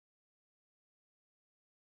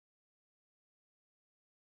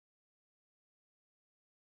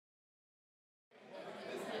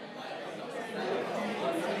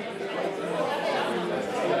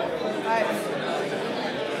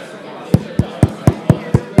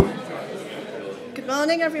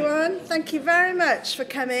morning, everyone. Thank you very much for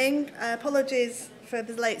coming. Apologies for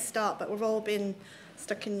the late start, but we've all been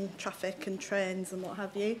stuck in traffic and trains and what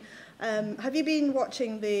have you. Have you been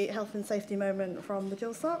watching the health and safety moment from the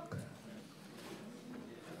Geological?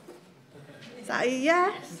 Is that a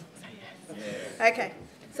yes? Yes. Okay,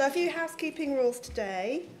 so a few housekeeping rules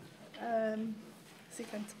today. Is he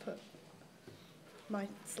going to put my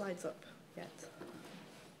slides up yet?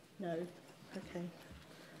 No? Okay.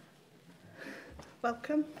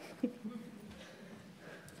 Welcome. Here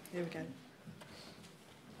we go.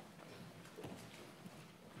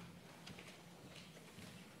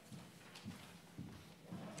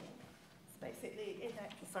 It's basically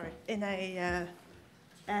in a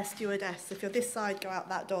air stewardess. If you're this side, go out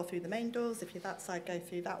that door through the main doors. If you're that side, go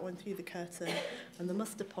through that one through the curtain. And the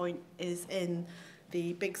muster point is in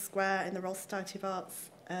the big square in the Royal Society of Arts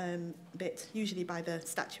bit, usually by the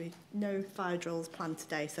statue. No fire drills planned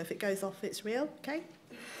today, so if it goes off, it's real, okay?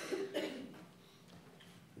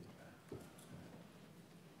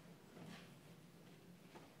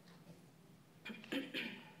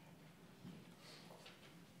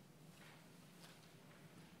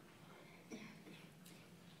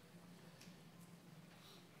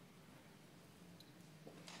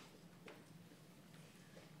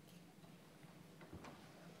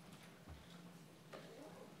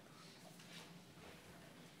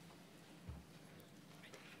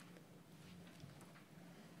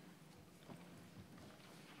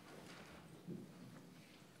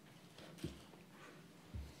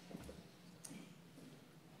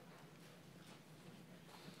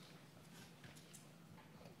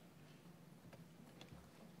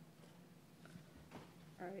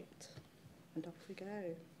 Right, and off we go.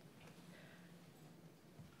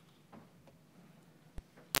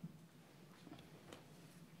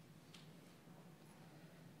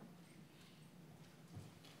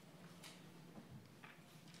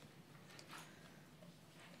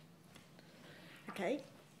 Okay.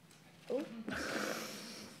 Oh.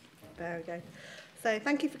 There we go. So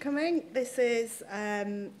thank you for coming. This is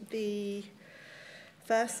the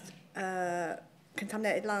first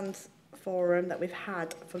contaminated land forum that we've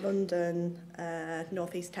had for London,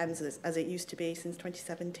 North East Thames as it used to be since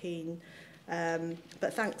 2017.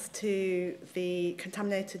 But thanks to the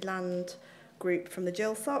contaminated land group from the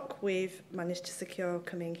Geological, we've managed to secure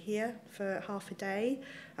coming here for half a day,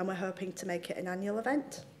 and we're hoping to make it an annual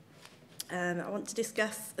event. I want to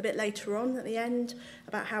discuss a bit later on at the end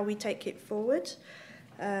about how we take it forward.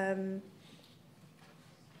 But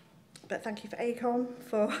thank you for ACOM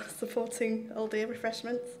for supporting all the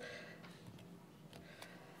refreshments.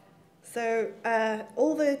 So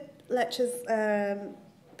all the lectures,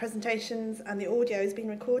 presentations and the audio is being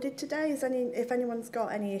recorded today. If anyone's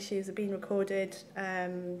got any issues of being recorded,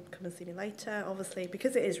 come and see me later. Obviously,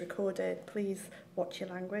 because it is recorded, please watch your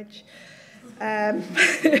language.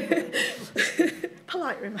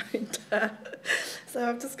 Polite reminder. So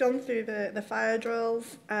I've just gone through the fire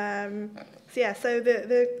drills. So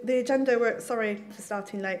the agenda, sorry for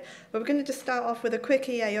starting late, but we're going to just start off with a quick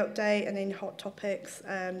EA update and then hot topics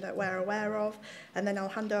that we're aware of, and then I'll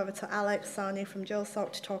hand over to Alex Sani from Geological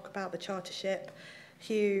to talk about the chartership,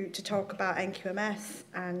 Hugh to talk about NQMS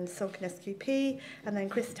and Silken SQP, and then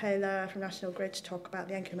Chris Taylor from National Grid to talk about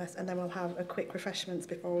the NQMS, and then we'll have a quick refreshments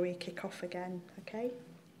before we kick off again, okay?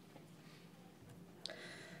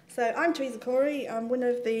 So I'm Teresa Corey. I'm one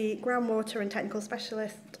of the groundwater and technical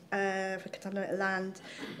specialists for contaminated land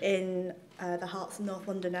in the Herts and North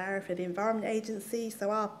London area for the Environment Agency.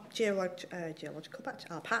 So our geological patch,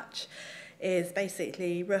 our patch, is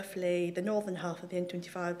basically roughly the northern half of the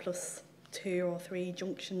N25 plus 2 or 3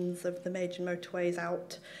 junctions of the major motorways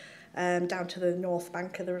out down to the north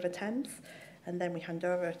bank of the River Thames. And then we hand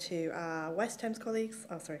over to our West Thames colleagues,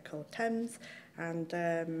 called Thames,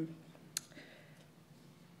 and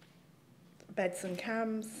Beds and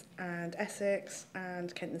Cams, and Essex,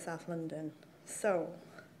 and Kent and South London. So,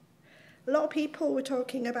 a lot of people were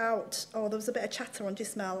talking about, there was a bit of chatter on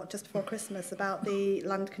Dismail just before Christmas about the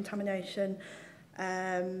land contamination,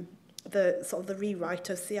 the rewrite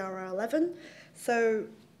of CRR 11. So,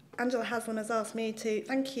 Angela Haslam has asked me to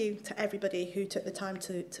thank you to everybody who took the time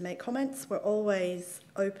to make comments. We're always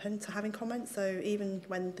open to having comments, so even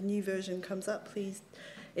when the new version comes up, please,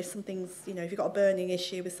 if something's, if you've got a burning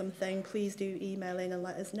issue with something, please do email in and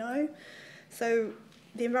let us know. So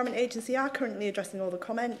the Environment Agency are currently addressing all the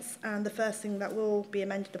comments, and the first thing that will be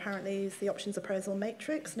amended apparently is the options appraisal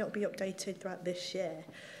matrix, and it will be updated throughout this year.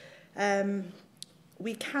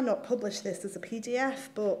 We cannot publish this as a PDF,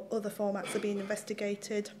 but other formats are being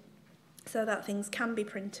investigated so that things can be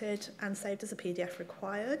printed and saved as a PDF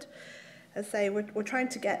required. as I say, we're trying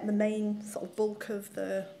to get the main sort of bulk of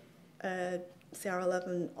the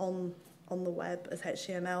CR11 on the web as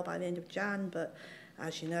HTML by the end of Jan, but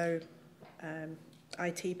as you know,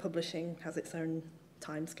 IT publishing has its own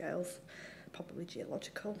timescales, probably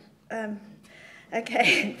geological.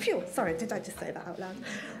 Okay, phew, sorry, did I just say that out loud?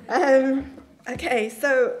 Okay,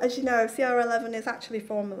 so as you know, CR11 is actually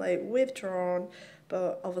formally withdrawn,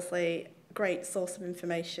 but obviously great source of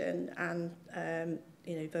information, and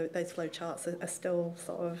you know, those flowcharts are still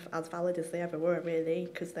sort of as valid as they ever were, really,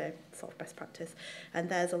 because they're sort of best practice. And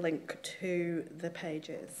there's a link to the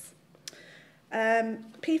pages.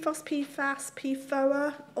 PFOS, PFAS,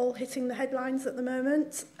 PFOA, all hitting the headlines at the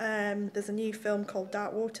moment. There's a new film called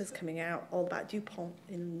Dark Waters coming out, all about DuPont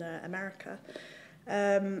in America.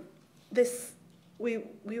 We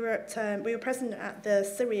were present at the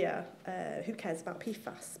Syria Who Cares About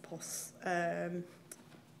PFAS POS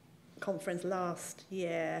conference last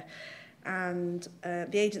year, and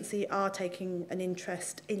the agency are taking an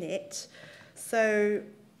interest in it. So,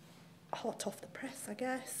 hot off the press, I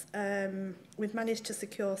guess. We've managed to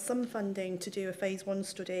secure some funding to do a phase 1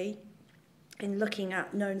 study in looking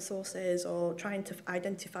at known sources or trying to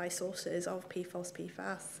identify sources of PFOS,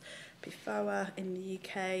 PFAS, PFOA in the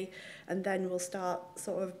UK, and then we'll start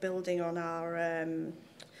sort of building on our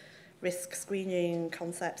risk screening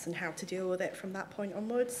concepts and how to deal with it from that point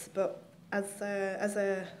onwards. But as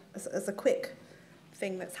a quick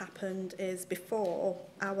thing that's happened is, before,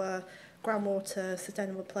 our groundwater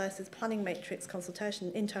sustainable places planning matrix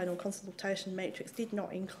consultation, internal consultation matrix, did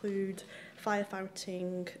not include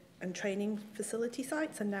firefighting and training facility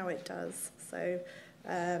sites, and now it does. So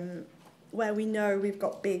where we know we've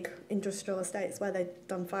got big industrial estates where they've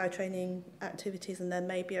done fire training activities and there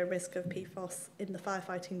may be a risk of PFOS in the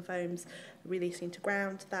firefighting foams releasing to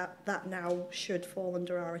ground, that now should fall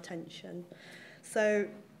under our attention. So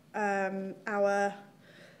our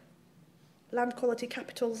Land Quality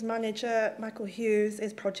Capitals manager, Michael Hughes,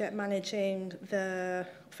 is project managing the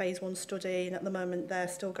phase 1 study, and at the moment they're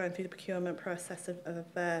still going through the procurement process of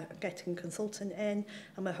getting a consultant in,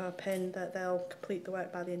 and we're hoping that they'll complete the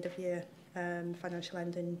work by the end of year, financial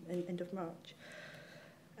end in end of March.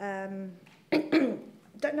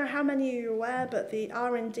 Don't know how many of you are aware, but the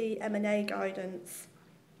R&D M&A guidance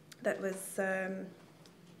that was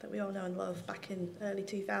that we all know and love back in early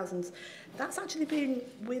 2000s, that's actually been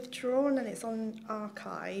withdrawn and it's on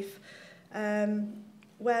archive.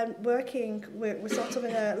 We're sort of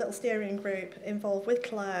in a little steering group involved with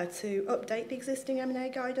Claire to update the existing M&A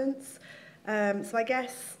guidance. So I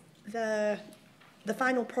guess the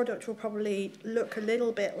final product will probably look a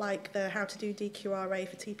little bit like the How to Do DQRA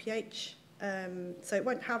for TPH. So it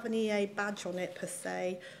won't have an EA badge on it per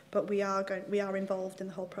se, but we are involved in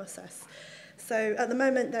the whole process. So at the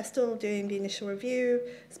moment, they're still doing the initial review.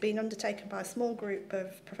 It's been undertaken by a small group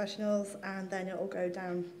of professionals, and then it will go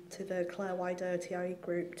down to the Clare wider TRE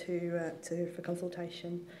group for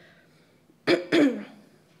consultation.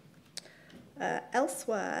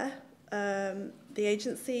 Elsewhere, the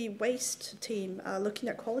agency waste team are looking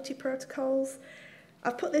at quality protocols.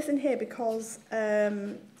 I've put this in here because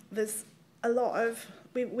there's a lot of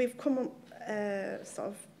we've come up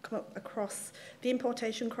across the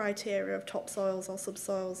importation criteria of topsoils or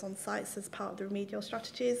subsoils on sites as part of the remedial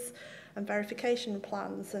strategies and verification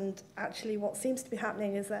plans. And actually what seems to be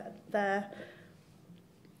happening is that their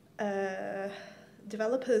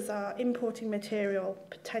developers are importing material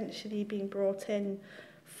potentially being brought in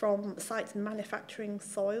from sites and manufacturing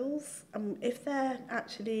soils. If they're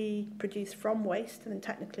actually produced from waste, then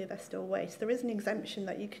technically they're still waste. There is an exemption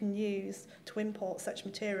that you can use to import such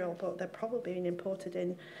material, but they're probably being imported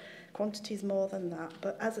in quantities more than that.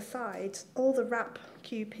 But as a side, all the RAP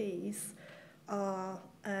QPs are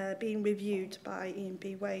being reviewed by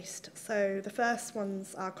E&B Waste. So the first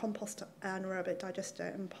ones are compost, anaerobic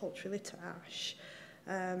digester and poultry litter ash.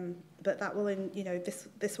 But that will,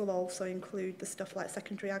 this will also include the stuff like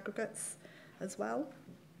secondary aggregates as well.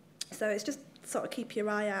 So it's just sort of keep your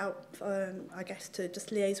eye out, I guess, to just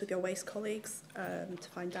liaise with your waste colleagues to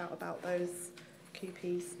find out about those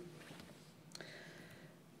QPs.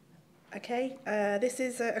 Okay, this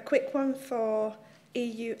is a quick one for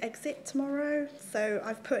EU exit tomorrow. So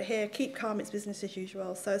I've put here, keep calm, it's business as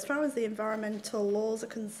usual. So as far as the environmental laws are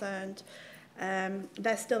concerned,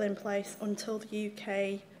 they're still in place until the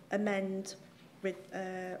UK amend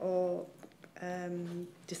or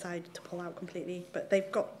decide to pull out completely. But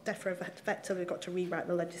they've got effectively got to rewrite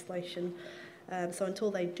the legislation. So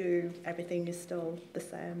until they do, everything is still the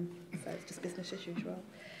same. So it's just business as usual.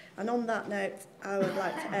 And on that note, I would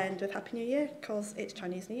like to end with Happy New Year, because it's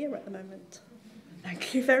Chinese New Year at the moment.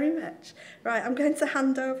 Thank you very much. Right, I'm going to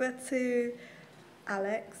hand over to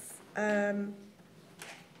Alex.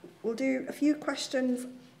 We'll do a few questions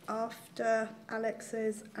after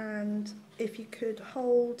Alex's, and if you could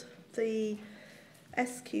hold the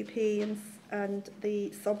SQP and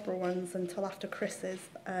the Sobra ones until after Chris's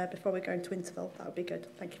before we go into interval, that would be good.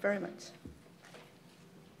 Thank you very much.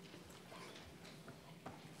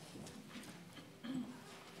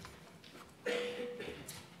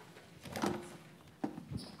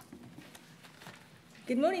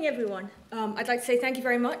 Good morning, everyone. I'd like to say thank you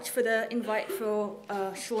very much for the invite for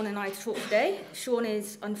Sean and I to talk today. Sean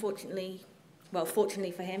is unfortunately, well,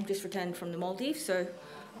 fortunately for him, just returned from the Maldives, so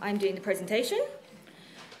I'm doing the presentation.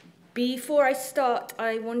 Before I start,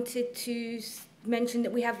 I wanted to mention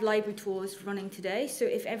that we have library tours running today, so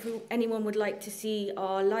if anyone would like to see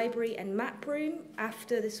our library and map room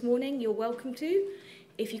after this morning, you're welcome to.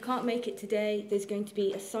 If you can't make it today, there's going to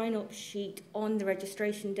be a sign-up sheet on the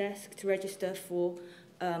registration desk to register for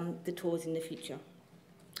the tours in the future.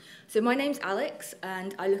 So my name's Alex,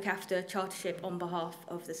 and I look after chartership on behalf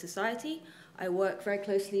of the Society. I work very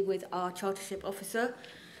closely with our chartership officer,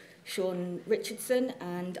 Sean Richardson,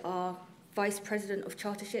 and our Vice President of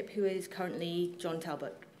Chartership, who is currently John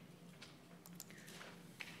Talbot.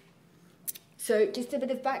 So just a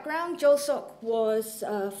bit of background, GeolSoc was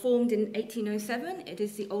formed in 1807. It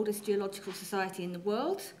is the oldest geological society in the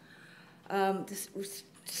world. The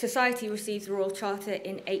society received the Royal Charter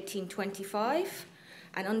in 1825,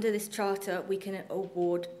 and under this charter we can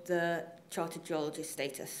award the Chartered Geologist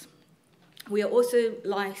status. We are also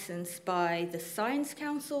licensed by the Science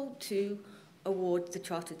Council to award the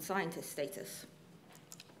Chartered Scientist status.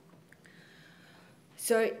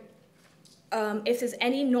 So if there's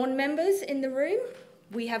any non-members in the room,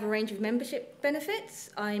 we have a range of membership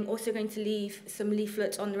benefits. I'm also going to leave some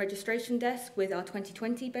leaflets on the registration desk with our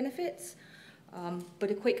 2020 benefits. But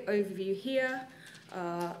a quick overview here.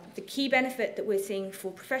 The key benefit that we're seeing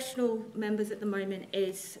for professional members at the moment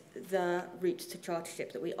is the routes to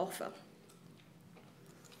chartership that we offer.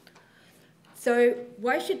 So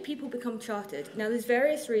why should people become chartered? Now, there's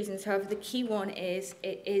various reasons. However, the key one is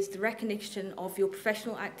it is the recognition of your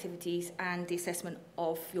professional activities and the assessment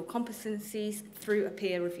of your competencies through a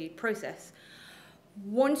peer-reviewed process.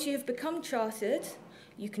 Once you've become chartered,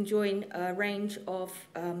 you can join a range of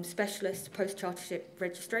specialist post-chartership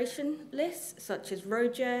registration lists, such as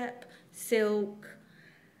ROGEP, SILK.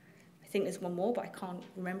 I think there's one more, but I can't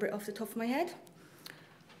remember it off the top of my head.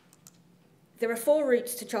 There are 4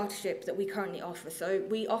 routes to chartership that we currently offer. So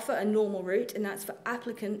we offer a normal route, and that's for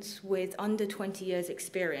applicants with under 20 years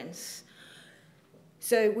experience.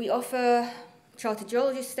 So we offer Chartered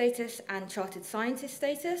Geologist status and Chartered Scientist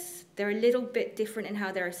status. They're a little bit different in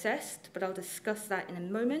how they're assessed, but I'll discuss that in a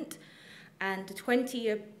moment. And the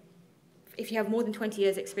 20-year, if you have more than 20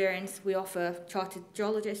 years experience, we offer Chartered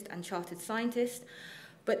Geologist and Chartered Scientist,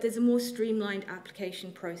 but there's a more streamlined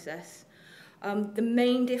application process. The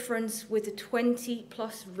main difference with the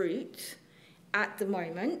 20-plus route at the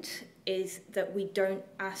moment is that we don't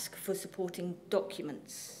ask for supporting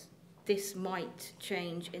documents. This might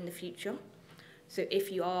change in the future. So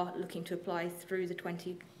if you are looking to apply through the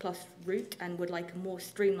 20-plus route and would like a more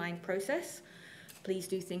streamlined process, please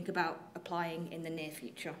do think about applying in the near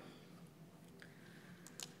future.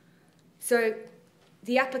 So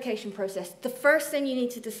the application process. The first thing you need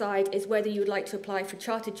to decide is whether you would like to apply for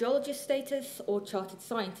Chartered Geologist status or Chartered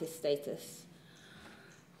Scientist status.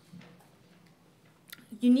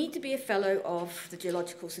 You need to be a fellow of the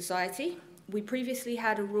Geological Society. We previously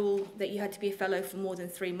had a rule that you had to be a fellow for more than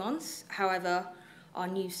 3 months. However, our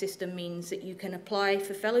new system means that you can apply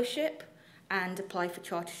for fellowship and apply for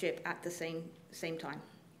chartership at the same time.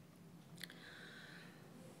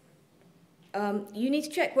 You need to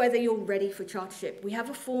check whether you're ready for chartership. We have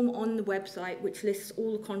a form on the website which lists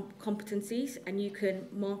all the competencies, and you can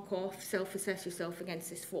mark off, self-assess yourself against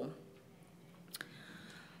this form.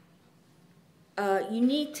 You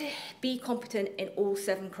need to be competent in all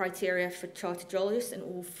 7 criteria for chartered geologists and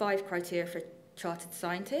all 5 criteria for chartered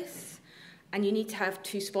scientists, and you need to have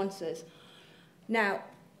 2 sponsors. Now,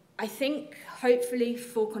 I think hopefully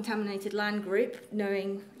for Contaminated Land Group,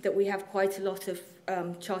 knowing that we have quite a lot of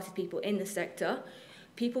chartered people in the sector,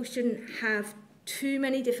 people shouldn't have too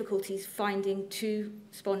many difficulties finding 2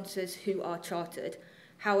 sponsors who are chartered.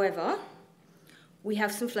 However, we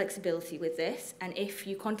have some flexibility with this, and if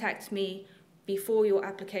you contact me before your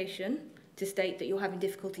application to state that you're having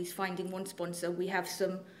difficulties finding one sponsor, we have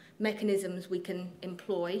some mechanisms we can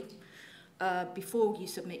employ before you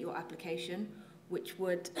submit your application, which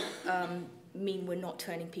would mean we're not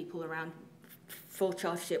turning people around for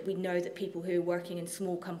chartership. We know that people who are working in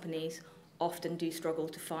small companies often do struggle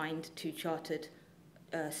to find two chartered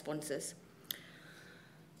sponsors.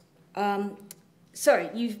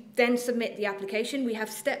 So you then submit the application. We have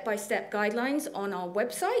step-by-step guidelines on our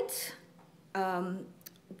website.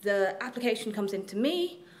 The application comes into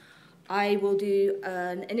me. I will do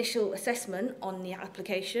an initial assessment on the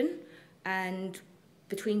application, and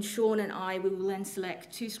between Sean and I, we will then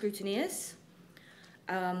select two scrutineers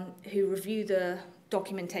who review the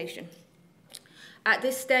documentation. At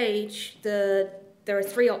this stage, there are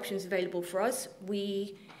three options available for us.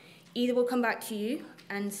 We either will come back to you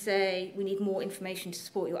and say we need more information to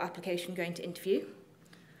support your application going to interview.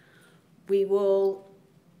 We will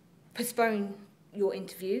postpone your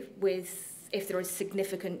interview if there are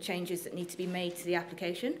significant changes that need to be made to the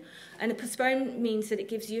application. And a postpone means that it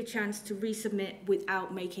gives you a chance to resubmit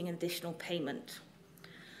without making an additional payment.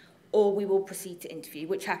 Or we will proceed to interview,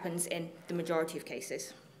 which happens in the majority of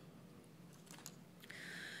cases.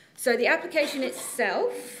 So the application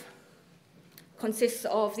itself consists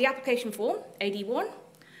of the application form, AD1,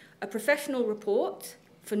 a professional report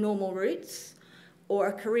for normal routes, or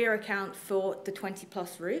a career account for the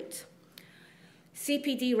 20-plus route,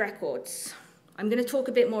 CPD records. I'm going to talk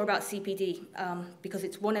a bit more about CPD because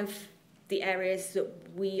it's one of the areas that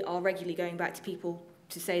we are regularly going back to people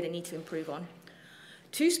to say they need to improve on.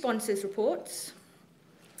 Two sponsors reports.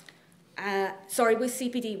 With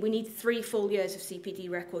CPD, we need 3 full years of CPD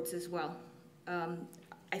records as well.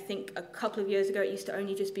 I think a couple of years ago it used to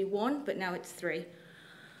only just be 1, but now it's 3.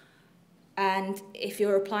 And if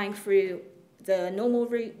you're applying through the normal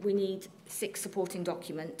route, we need 6 supporting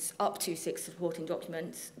documents, up to 6 supporting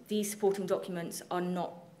documents. These supporting documents are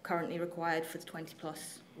not currently required for the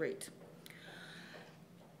 20-plus route.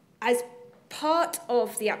 As part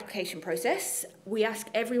of the application process, we ask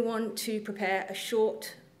everyone to prepare a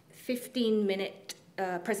short 15-minute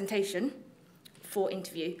presentation for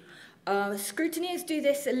interview. Scrutineers do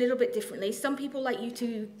this a little bit differently. Some people like you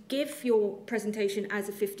to give your presentation as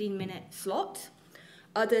a 15-minute slot.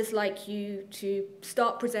 Others like you to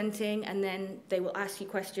start presenting and then they will ask you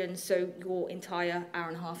questions, so your entire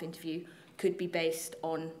hour-and-a-half interview could be based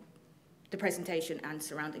on the presentation and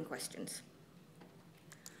surrounding questions.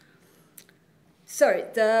 So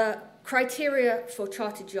the criteria for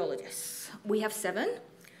chartered geologists. We have 7.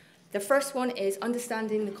 The first one is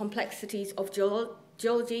understanding the complexities of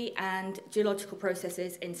geology and geological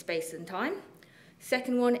processes in space and time.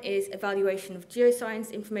 Second one is evaluation of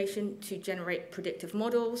geoscience information to generate predictive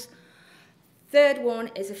models. Third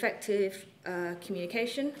one is effective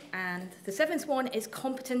communication. And the 7th one is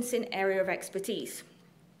competence in area of expertise.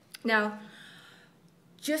 Now,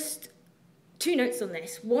 just 2 notes on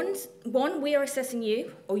this. One, we are assessing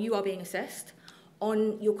you, or you are being assessed,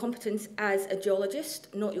 on your competence as a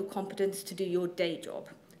geologist, not your competence to do your day job.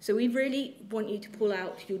 So we really want you to pull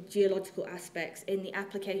out your geological aspects in the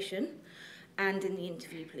application and in the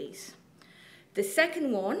interview, please. The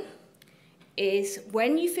second one is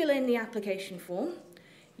when you fill in the application form,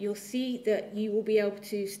 you'll see that you will be able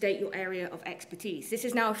to state your area of expertise. This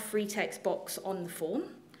is now a free text box on the form,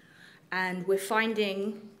 and we're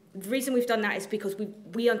finding, the reason we've done that is because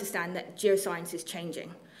we understand that geoscience is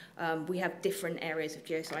changing. We have different areas of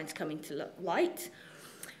geoscience coming to light.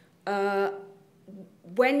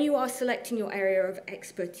 When you are selecting your area of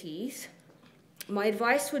expertise, my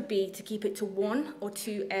advice would be to keep it to 1 or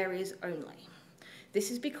 2 areas only.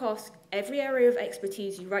 This is because every area of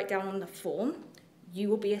expertise you write down on the form, you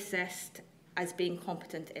will be assessed as being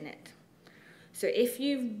competent in it. So if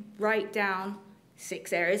you write down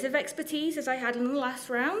 6 areas of expertise, as I had in the last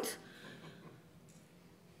round,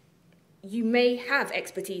 you may have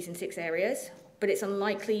expertise in 6 areas, but it's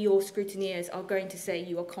unlikely your scrutineers are going to say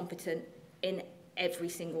you are competent in every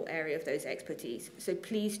single area of those expertise. So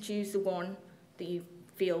please choose the one that you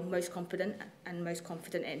feel most confident and most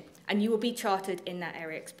confident in, and you will be chartered in that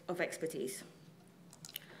area of expertise.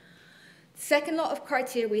 Second lot of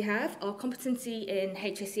criteria we have are competency in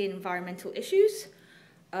HSE and environmental issues,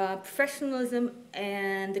 professionalism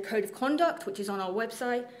and the code of conduct, which is on our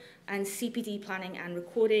website, and CPD planning and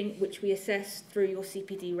recording, which we assess through your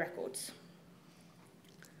CPD records.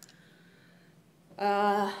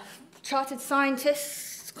 Chartered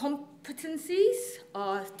scientists' competencies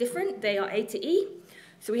are different. They are A to E.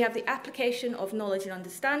 So we have the application of knowledge and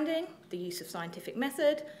understanding, the use of scientific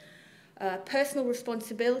method, personal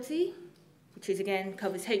responsibility, which is again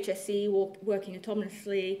covers HSE, working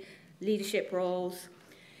autonomously, leadership roles,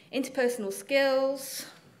 interpersonal skills,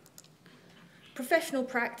 professional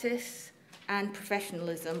practice, and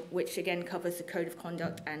professionalism, which again covers the code of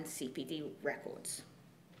conduct and CPD records.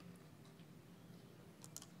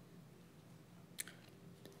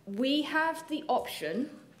 We have the option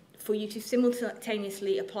for you to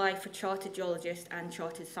simultaneously apply for chartered geologist and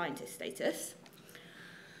chartered scientist status.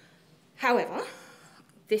 However,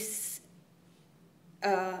 this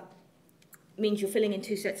means you're filling in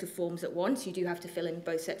 2 sets of forms at once. You do have to fill in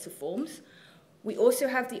both sets of forms. We also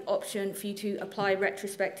have the option for you to apply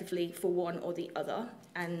retrospectively for one or the other,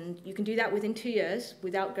 and you can do that within 2 years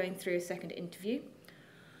without going through a second interview.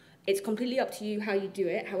 It's completely up to you how you do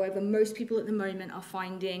it. However, most people at the moment are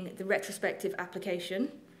finding the retrospective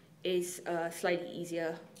application is a slightly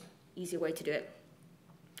easier way to do it.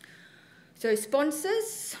 So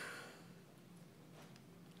sponsors.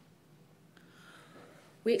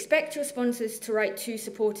 We expect your sponsors to write 2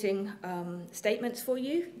 supporting statements for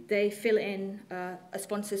you. They fill in a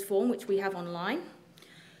sponsors form, which we have online.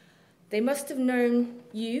 They must have known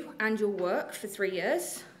you and your work for 3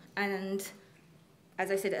 years. And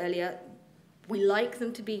as I said earlier, we like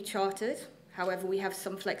them to be chartered. However, we have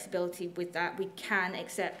some flexibility with that. We can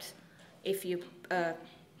accept, if you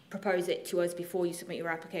propose it to us before you submit your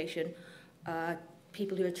application,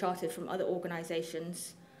 people who are chartered from other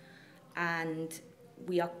organisations, and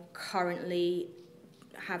we are currently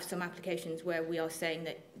have some applications where we are saying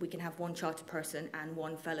that we can have 1 chartered person and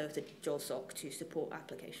 1 fellow of the GeolSoc to support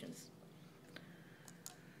applications.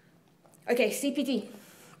 Okay, CPD.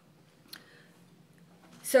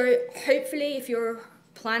 So hopefully if you're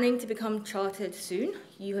planning to become chartered soon,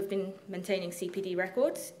 you have been maintaining CPD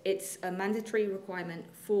records. It's a mandatory requirement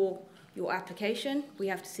for your application. We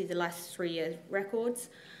have to see the last 3 years records.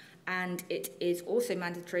 And it is also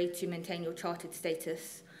mandatory to maintain your chartered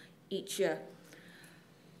status each year.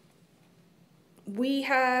 We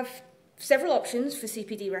have several options for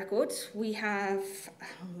CPD records. We have,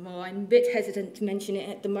 well, I'm a bit hesitant to mention it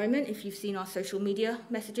at the moment if you've seen our social media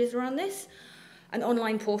messages around this, an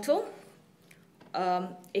online portal.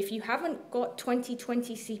 If you haven't got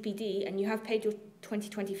 2020 CPD and you have paid your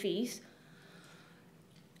 2020 fees,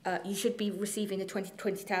 you should be receiving the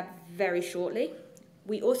 2020 tab very shortly.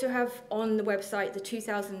 We also have on the website the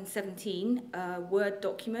 2017 Word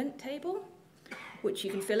document table, which you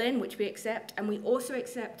can fill in, which we accept. And we also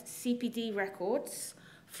accept CPD records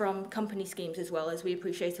from company schemes as well, as we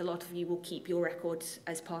appreciate a lot of you will keep your records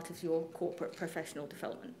as part of your corporate professional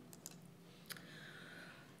development.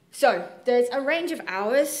 So there's a range of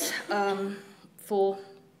hours for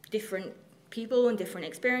different people and different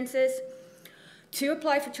experiences. To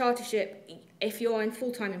apply for chartership, if you're in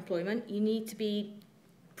full-time employment, you need to be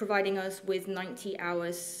providing us with 90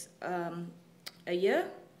 hours a year,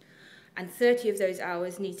 and 30 of those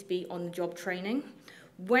hours need to be on-the-job training.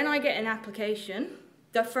 When I get an application,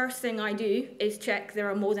 the first thing I do is check there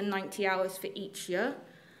are more than 90 hours for each year,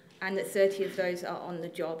 and that 30 of those are on the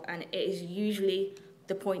job, and it is usually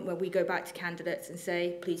the point where we go back to candidates and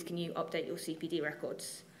say, please can you update your CPD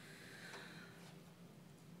records.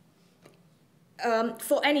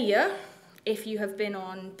 For any year, if you have been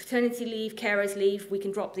on paternity leave, carers leave, we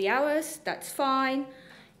can drop the hours, that's fine.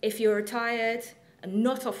 If you're retired and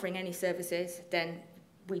not offering any services, then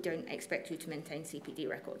we don't expect you to maintain CPD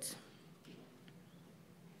records.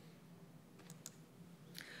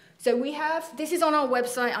 So we have, this is on our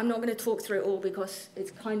website, I'm not going to talk through it all because it's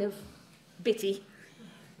kind of bitty.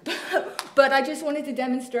 But I just wanted to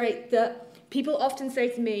demonstrate that people often say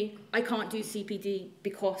to me, I can't do CPD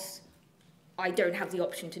because I don't have the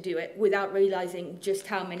option to do it, without realizing just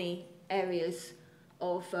how many areas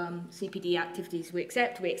of CPD activities we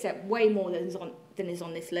accept. We accept way more than is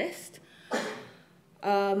on this list.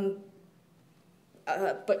 But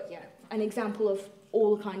yeah, an example of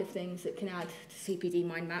all the kind of things that can add to CPD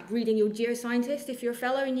mind map. Reading your geoscientist, if you're a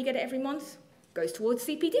fellow and you get it every month, goes towards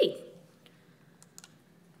CPD.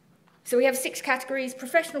 So we have 6 categories: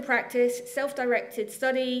 professional practice, self-directed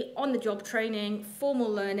study, on-the-job training,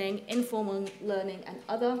 formal learning, informal learning, and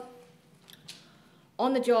other.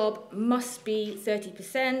 On the job must be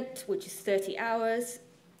 30%, which is 30 hours,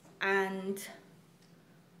 and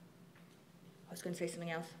I was going to say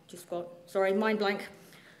something else, just forgot, sorry, mind blank.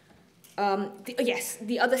 Yes,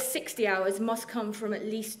 the other 60 hours must come from at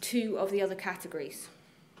least 2 of the other categories.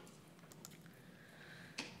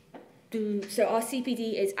 So our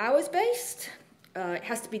CPD is hours-based. It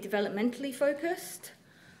has to be developmentally focused.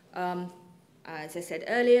 As I said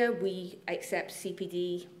earlier, we accept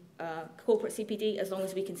CPD, corporate CPD, as long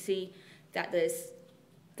as we can see that there's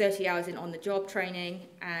 30 hours in on-the-job training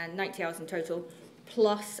and 90 hours in total,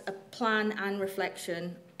 plus a plan and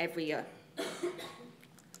reflection every year.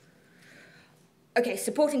 Okay,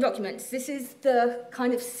 supporting documents. This is the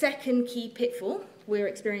kind of second key pitfall we're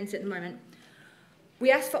experiencing at the moment. We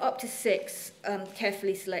ask for up to 6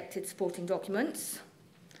 carefully selected supporting documents.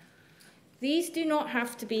 These do not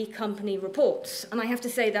have to be company reports, and I have to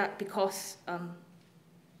say that because a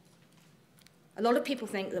lot of people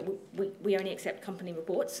think that we only accept company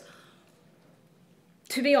reports.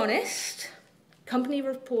 To be honest, company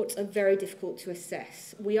reports are very difficult to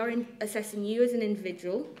assess. We are assessing you as an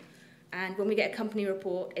individual, and when we get a company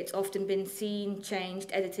report, it's often been seen, changed,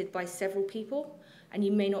 edited by several people, and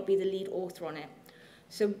you may not be the lead author on it.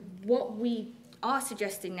 So what we are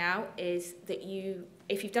suggesting now is that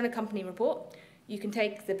if you've done a company report, you can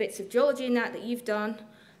take the bits of geology in that you've done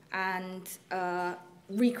and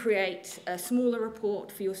recreate a smaller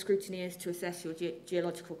report for your scrutineers to assess your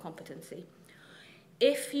geological competency.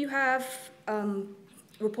 If you have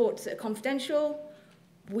reports that are confidential,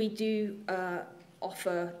 we do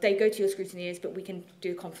offer, they go to your scrutineers, but we can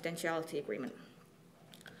do a confidentiality agreement.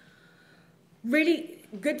 Really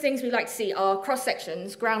good things we like to see are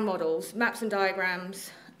cross-sections, ground models, maps and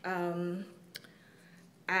diagrams,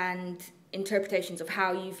 and interpretations of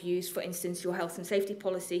how you've used, for instance, your health and safety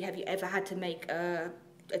policy. Have you ever had to make a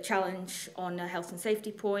challenge on a health and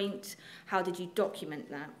safety point? How did you document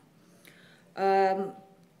that?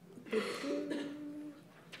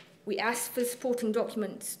 We ask for supporting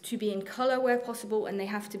documents to be in colour where possible, and they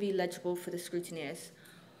have to be legible for the scrutineers.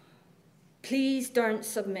 Please don't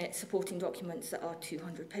submit supporting documents that are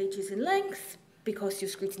 200 pages in length, because your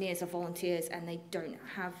scrutineers are volunteers and they don't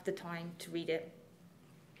have the time to read it.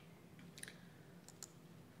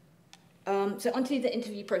 So onto the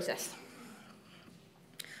interview process.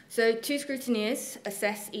 So 2 scrutineers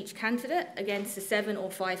assess each candidate against the 7 or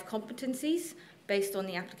 5 competencies based on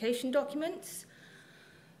the application documents.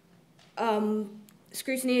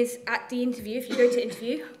 Scrutineers at the interview, if you go to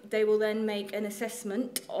interview, they will then make an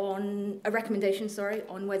assessment on, a recommendation, sorry,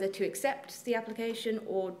 on whether to accept the application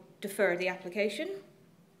or defer the application.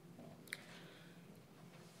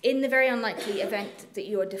 In the very unlikely event that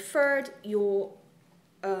you are deferred, your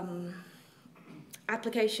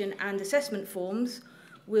application and assessment forms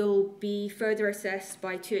will be further assessed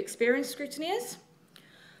by 2 experienced scrutineers.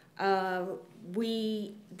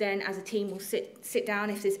 We then, as a team, will sit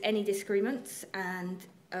down if there's any disagreements and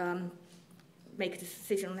make a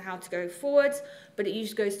decision on how to go forward. But it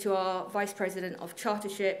usually goes to our Vice President of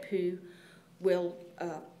Chartership, who will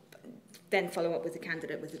then follow up with the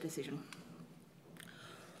candidate with a decision.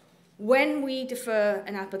 When we defer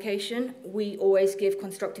an application, we always give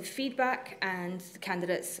constructive feedback, and the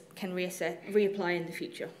candidates can reapply in the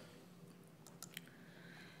future.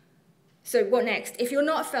 So what next? If you're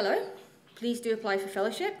not a fellow, please do apply for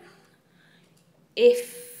fellowship.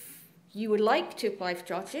 If you would like to apply for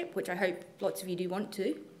chartership, which I hope lots of you do want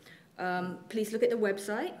to, please look at the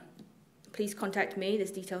website. Please contact me, there's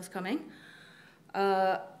details coming.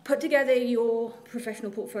 Put together your professional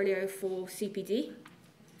portfolio for CPD.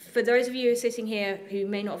 For those of you who are sitting here who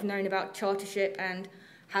may not have known about chartership and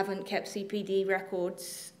haven't kept CPD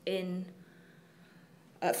records in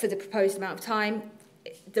for the proposed amount of time,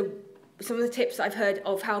 some of the tips I've heard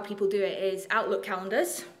of how people do it is Outlook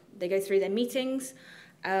calendars. They go through their meetings,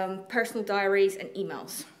 personal diaries and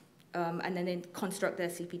emails, and then they construct their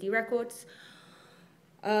CPD records.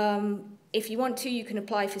 If you want to, you can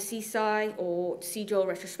apply for CSI or CJOL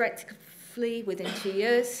retrospectively within 2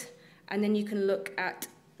 years, and then you can look at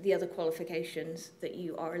the other qualifications that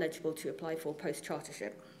you are eligible to apply for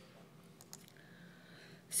post-chartership.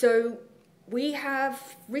 So we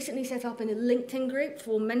have recently set up a LinkedIn group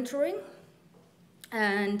for mentoring,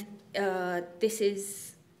 and this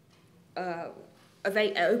is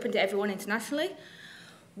open to everyone internationally.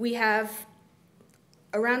 We have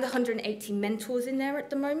around 180 mentors in there at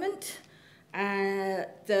the moment.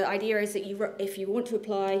 The idea is that if you want to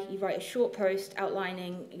apply, you write a short post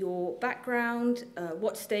outlining your background,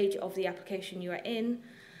 what stage of the application you are in,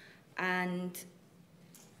 and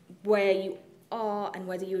where you are, and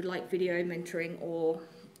whether you would like video mentoring or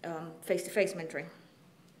face-to-face mentoring.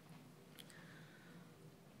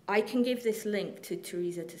 I can give this link to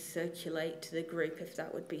Teresa to circulate to the group if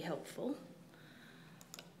that would be helpful.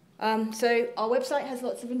 So our website has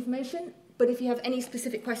lots of information, but if you have any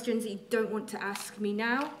specific questions that you don't want to ask me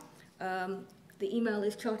now, the email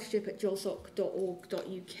is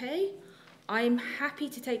chartership@geolsoc.org.uk. I'm happy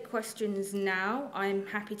to take questions now. I'm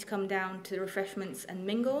happy to come down to the refreshments and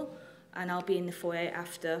mingle, and I'll be in the foyer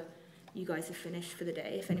after you guys have finished for the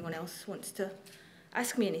day if anyone else wants to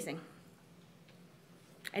ask me anything.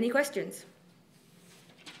 Any questions?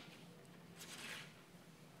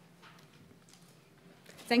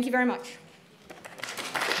 Thank you very much.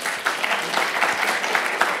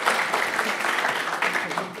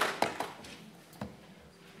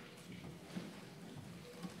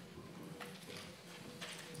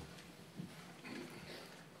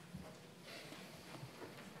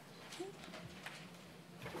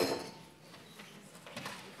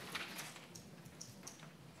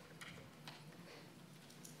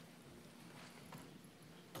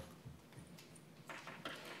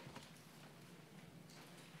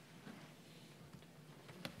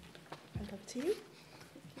 to you.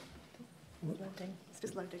 Loading. It's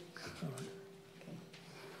just loading. All right.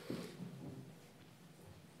 Okay.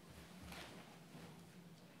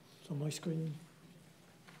 It's on my screen.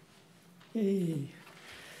 Yay.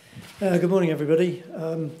 Good morning, everybody.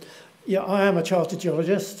 Yeah, I am a chartered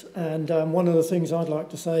geologist, and one of the things I'd like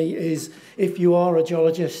to say is if you are a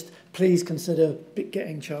geologist, please consider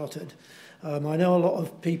getting chartered. I know a lot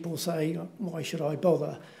of people say, why should I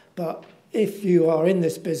bother? But if you are in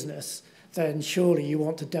this business, then surely you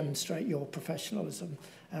want to demonstrate your professionalism,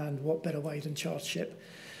 and what better way than chartership?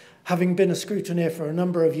 Having been a scrutineer for a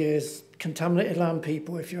number of years, contaminated land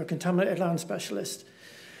people, if you're a contaminated land specialist,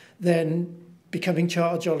 then becoming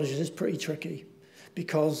chartered geologist is pretty tricky,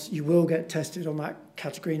 because you will get tested on that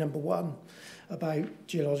category number 1 about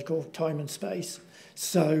geological time and space.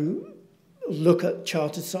 So look at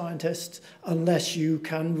chartered scientists unless you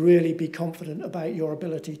can really be confident about your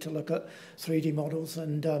ability to look at 3D models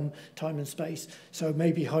and time and space. So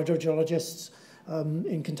maybe hydrogeologists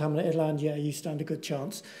in contaminated land, yeah, you stand a good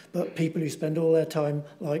chance. But people who spend all their time,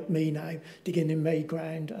 like me now, digging in made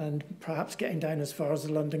ground and perhaps getting down as far as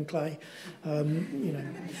the London clay, you know,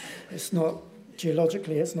 it's not,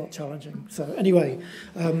 geologically, it's not challenging. So anyway,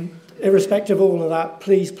 irrespective of all of that,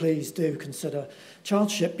 please do consider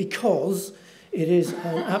chartership, because it is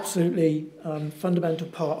an absolutely fundamental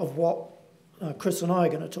part of what Chris and I are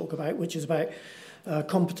going to talk about, which is about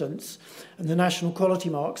competence. And the National Quality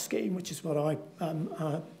Mark Scheme, which is what I've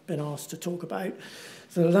been asked to talk about.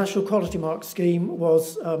 So the National Quality Mark Scheme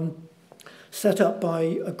was set up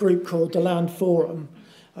by a group called the Land Forum.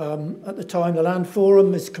 At the time, the Land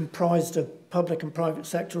Forum is comprised of public and private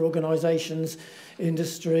sector organisations,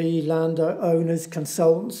 industry, land owners,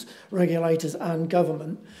 consultants, regulators and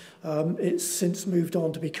government. It's since moved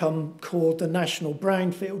on to become called the National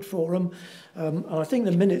Brownfield Forum. And I think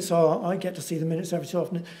the minutes are, I get to see the minutes every so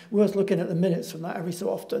often. It's worth looking at the minutes from that every so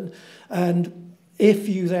often. And if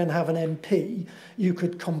you then have an MP, you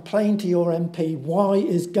could complain to your MP, why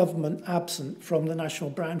is government absent from the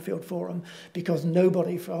National Brownfield Forum? Because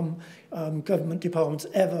nobody from government departments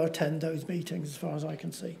ever attend those meetings, as far as I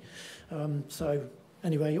can see. So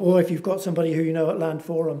anyway, or if you've got somebody who you know at Land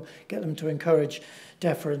Forum, get them to encourage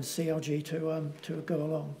DEFRA and CLG to go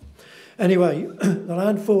along. Anyway, the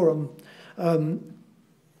Land Forum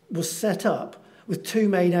was set up with 2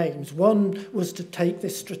 main aims. One was to take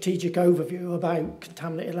this strategic overview about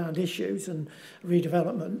contaminated land issues and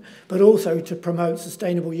redevelopment, but also to promote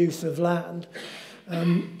sustainable use of land.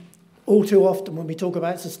 All too often when we talk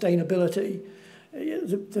about sustainability,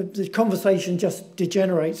 the conversation just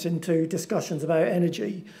degenerates into discussions about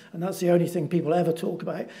energy, and that's the only thing people ever talk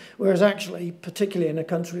about. Whereas actually, particularly in a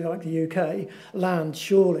country like the UK, land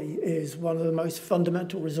surely is one of the most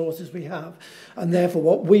fundamental resources we have. And therefore,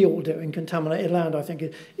 what we all do in contaminated land, I think,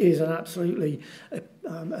 is an absolutely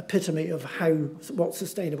epitome of what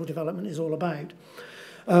sustainable development is all about.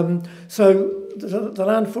 So the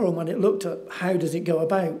Land Forum, when it looked at how does it go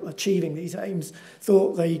about achieving these aims,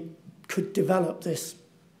 thought they could develop this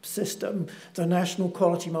system, the National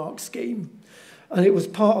Quality Mark Scheme. And it was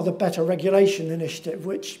part of the Better Regulation Initiative,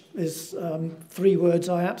 which is 3 words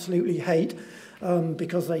I absolutely hate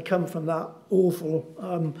because they come from that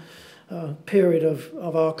awful period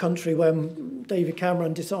of our country when David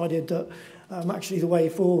Cameron decided that actually the way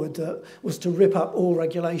forward was to rip up all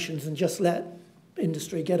regulations and just let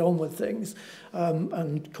industry get on with things,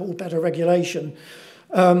 and called Better Regulation.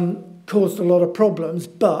 Caused a lot of problems,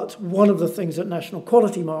 but one of the things that National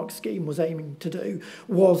Quality Mark Scheme was aiming to do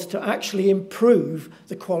was to actually improve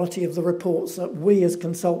the quality of the reports that we as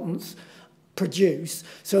consultants produce,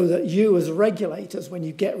 so that you as regulators, when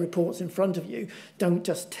you get reports in front of you, don't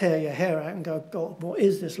just tear your hair out and go, God, what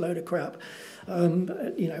is this load of crap?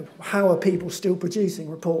 You know, how are people still producing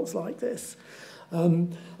reports like this?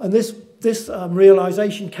 And this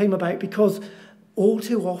realisation came about because all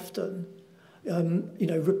too often, you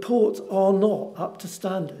know, reports are not up to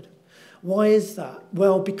standard. Why is that?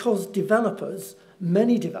 Well, because developers,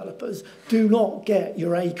 many developers, do not get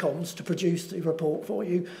your ACOMs to produce the report for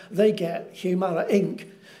you. They get Humala Inc.,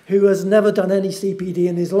 who has never done any CPD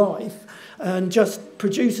in his life and just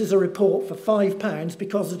produces a report for £5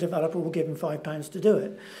 because the developer will give him £5 to do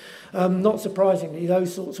it. Not surprisingly,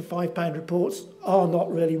 those sorts of £5 reports are not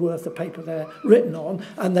really worth the paper they're written on,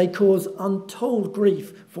 and they cause untold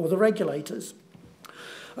grief for the regulators.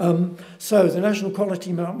 So the National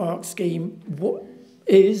Quality Mark Scheme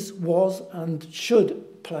was and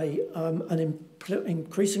should play an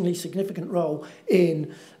increasingly significant role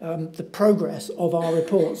in the progress of our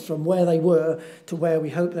reports from where they were to where we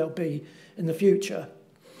hope they'll be in the future.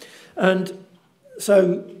 And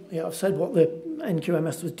So, yeah, I've said what the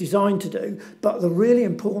NQMS was designed to do, but the really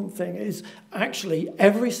important thing is actually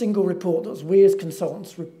every single report that we as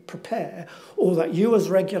consultants prepare or that you as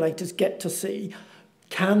regulators get to see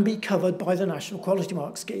can be covered by the National Quality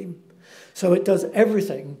Mark Scheme. So it does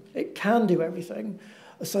everything, it can do everything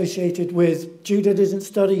associated with due diligence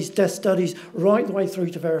studies, desk studies, right the way through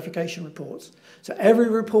to verification reports. So every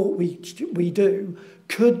report we do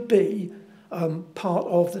could be part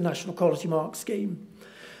of the National Quality Mark Scheme.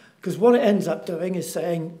 Because what it ends up doing is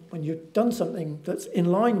saying, when you've done something that's in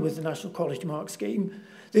line with the National Quality Mark Scheme,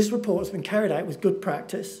 this report has been carried out with good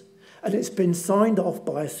practice, and it's been signed off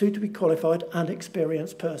by a suitably qualified and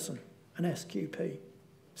experienced person, an SQP,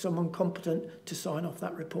 someone competent to sign off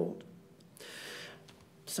that report.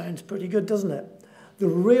 Sounds pretty good, doesn't it? The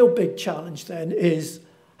real big challenge then is,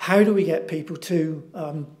 how do we get people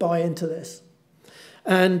to buy into this?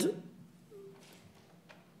 And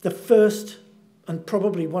the first and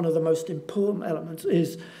probably one of the most important elements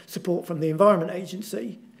is support from the Environment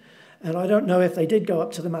Agency. And I don't know if they did go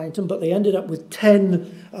up to the mountain, but they ended up with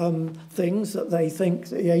 10 things that they think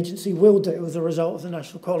the agency will do as a result of the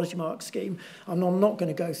National Quality Mark Scheme. And I'm not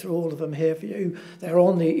going to go through all of them here for you. They're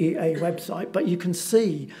on the EA website, but you can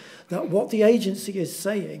see that what the agency is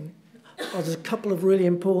saying are there's a couple of really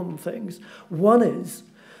important things. One is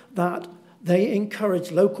that they encourage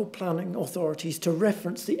local planning authorities to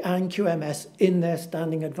reference the NQMS in their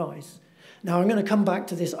standing advice. Now, I'm going to come back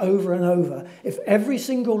to this over and over. If every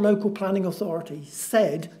single local planning authority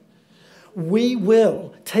said, we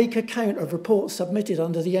will take account of reports submitted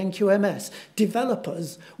under the NQMS,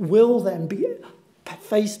 developers will then be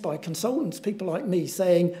faced by consultants, people like me,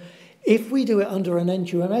 saying, if we do it under an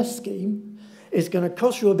NQMS scheme, it's going to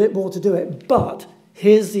cost you a bit more to do it, but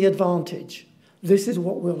here's the advantage. This is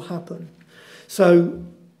what will happen. So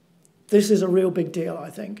this is a real big deal, I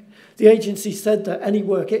think. The agency said that any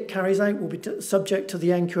work it carries out will be subject to the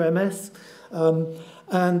NQMS,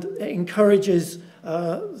 and it encourages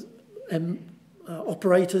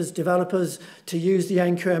operators, developers to use the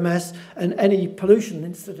NQMS, and any pollution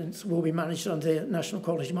incidents will be managed under the National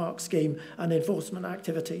Quality Mark Scheme and enforcement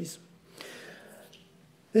activities.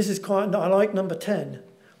 This is quite, I like number 10,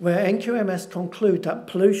 where NQMS conclude that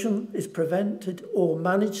pollution is prevented or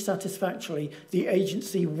managed satisfactorily, the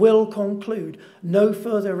agency will conclude no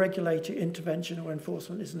further regulatory intervention or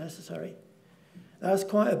enforcement is necessary. That's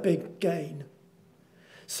quite a big gain.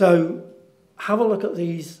 So have a look at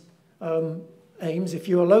these aims. If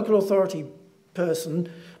you're a local authority person,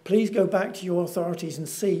 please go back to your authorities and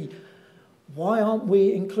see, why aren't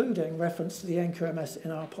we including reference to the NQMS in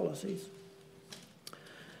our policies?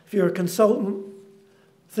 If you're a consultant,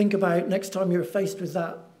 think about next time you're faced with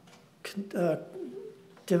that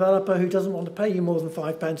developer who doesn't want to pay you more than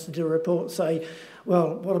 £5 to do a report, say,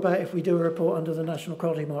 well, what about if we do a report under the National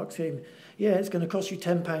Quality Mark Scheme? Yeah, it's going to cost you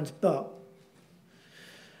 £10, but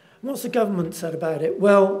what's the government said about it?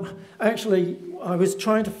 Well, actually, I was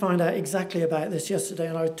trying to find out exactly about this yesterday,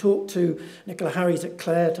 and I talked to Nicola Harries at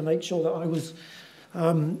Clare to make sure that I was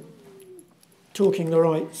talking the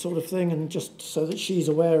right sort of thing, and just so that she's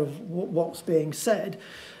aware of what's being said.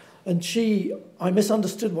 And I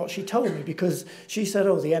misunderstood what she told me, because she said,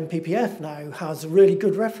 oh, the NPPF now has a really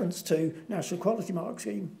good reference to National Quality Mark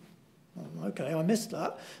Scheme. Oh, okay, I missed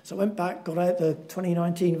that. So I went back, got out the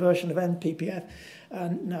 2019 version of NPPF,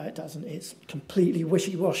 and no, it doesn't. It's completely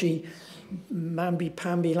wishy-washy,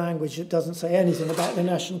 mamby-pamby language that doesn't say anything about the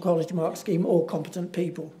National Quality Mark Scheme or competent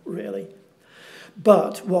people, really.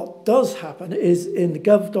 But what does happen is in the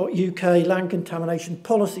gov.uk land contamination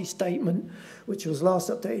policy statement, which was last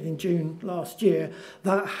updated in June last year,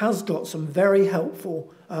 that has got some very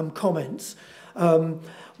helpful comments,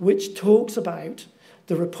 which talks about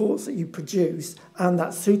the reports that you produce and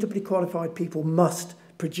that suitably qualified people must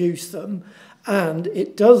produce them. And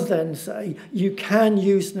it does then say you can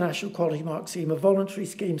use the National Quality Mark Scheme, a voluntary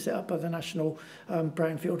scheme set up by the National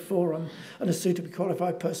Brownfield Forum, and a suitably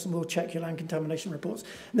qualified person will check your land contamination reports.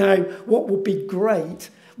 Now, what would be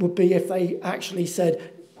great would be if they actually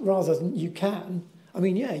said, rather than you can, I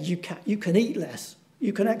mean, yeah, you can eat less,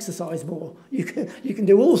 you can exercise more, you can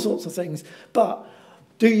do all sorts of things, but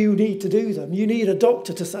do you need to do them? You need a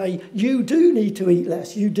doctor to say, you do need to eat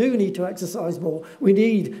less, you do need to exercise more. We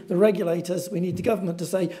need the regulators, we need the government to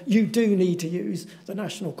say, you do need to use the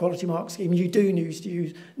National Quality Mark Scheme, you do need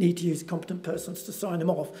to use competent persons to sign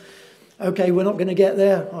them off. Okay, we're not going to get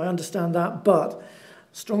there, I understand that, but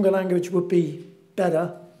stronger language would be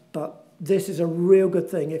better, but this is a real good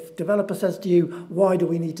thing. If a developer says to you, why do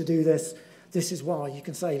we need to do this? This is why. You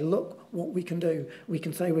can say, look what we can do. We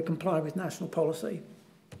can say we're complying with national policy.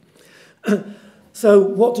 So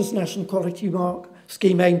what does National Quality Mark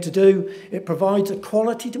Scheme aim to do? It provides a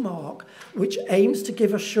quality mark which aims to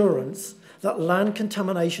give assurance that land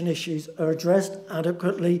contamination issues are addressed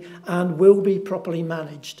adequately and will be properly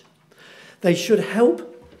managed. They should help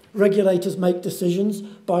regulators make decisions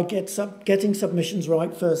by getting submissions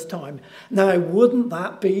right first time. Now, wouldn't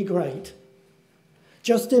that be great?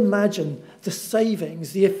 Just imagine the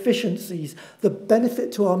savings, the efficiencies, the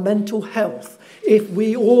benefit to our mental health if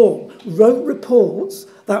we all wrote reports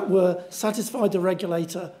that were satisfied the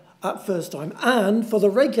regulator at first time. And for the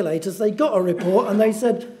regulators, they got a report and they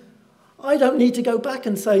said, I don't need to go back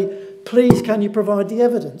and say, please, can you provide the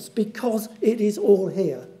evidence? Because it is all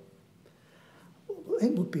here.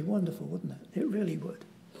 It would be wonderful, wouldn't it? It really would.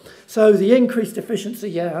 So the increased efficiency,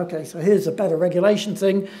 yeah, okay, so here's a better regulation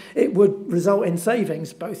thing. It would result in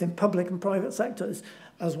savings, both in public and private sectors,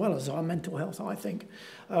 as well as our mental health, I think.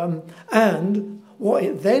 And what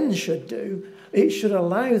it then should do, it should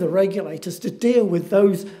allow the regulators to deal with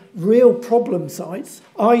those real problem sites,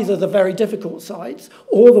 either the very difficult sites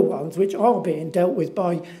or the ones which are being dealt with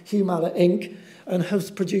by Humala Inc. and has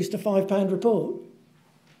produced a £5 report.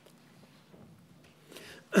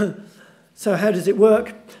 So how does it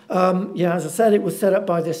work? Yeah, as I said, it was set up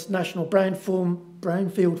by this National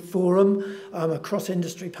Brownfield Forum, a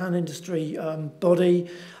cross-industry, pan-industry body,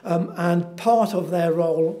 and part of their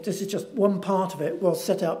role, this is just one part of it, was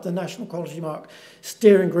set up the National Quality Mark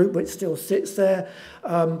Steering Group, which still sits there,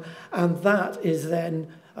 and that is then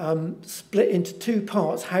split into two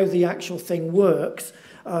parts, how the actual thing works.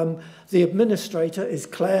 The administrator is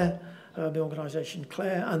Claire, the organisation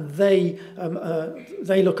Claire, and they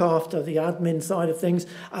look after the admin side of things,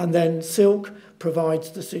 and then Silk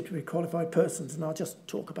provides the suitably qualified persons, and I'll just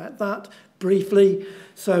talk about that briefly.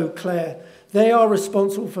 So Claire, they are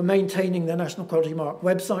responsible for maintaining the National Quality Mark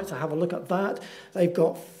website, so have a look at that. They've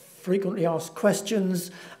got frequently asked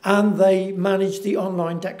questions, and they manage the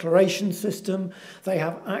online declaration system. They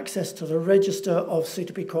have access to the register of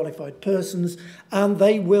suitably qualified persons, and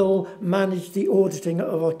they will manage the auditing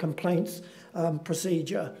of a complaints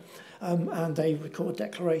procedure, and they record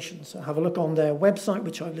declarations. So have a look on their website,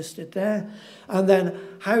 which I've listed there. And then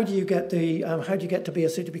how do you get to be a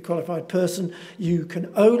suitably qualified person? You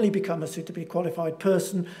can only become a suitably qualified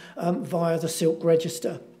person via the Silk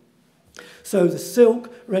register. So the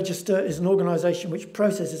Silk Register is an organisation which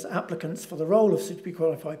processes applicants for the role of suitably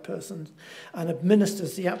qualified persons and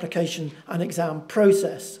administers the application and exam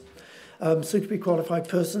process. Suitably qualified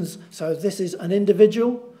persons, so this is an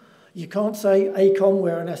individual. You can't say, ACOM,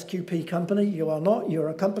 we're an SQP company. You are not. You're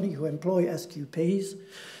a company who employ SQPs.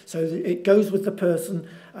 So it goes with the person,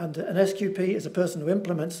 and an SQP is a person who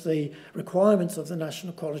implements the requirements of the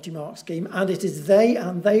National Quality Mark Scheme, and it is they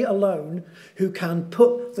and they alone who can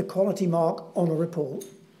put the quality mark on a report.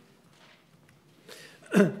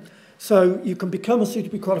 So you can become a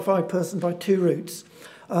suitably qualified person by two routes.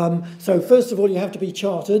 So first of all, you have to be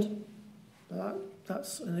chartered.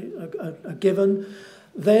 That's a given.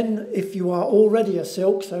 Then, if you are already a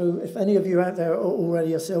Silk, so if any of you out there are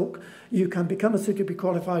already a Silk, you can become a suitably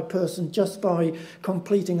qualified person just by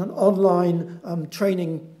completing an online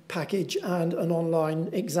training package and an online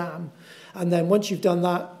exam. And then once you've done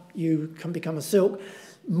that, you can become a Silk.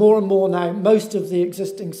 More and more now, most of the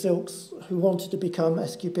existing Silks who wanted to become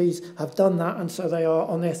SQPs have done that, and so they are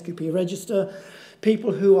on the SQP register.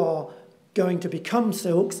 People who are going to become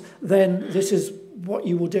Silks, then this is what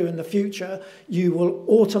you will do in the future. You will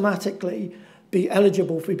automatically be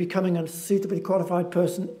eligible for becoming a suitably qualified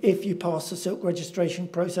person if you pass the Silk registration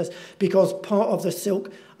process, because part of the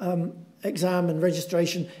Silk exam and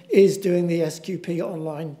registration is doing the SQP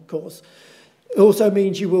online course. It also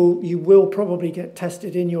means you will probably get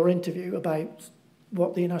tested in your interview about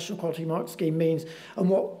what the National Quality Mark Scheme means and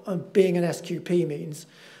what being an SQP means.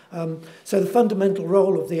 So the fundamental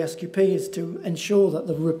role of the SQP is to ensure that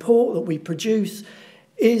the report that we produce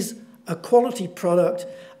is a quality product,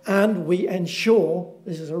 and we ensure,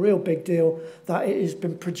 this is a real big deal, that it has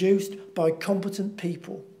been produced by competent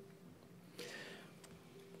people.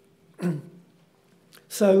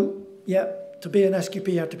 So, yeah, to be an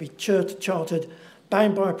SQP, you have to be chartered,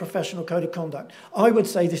 bound by a professional code of conduct. I would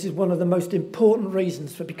say this is one of the most important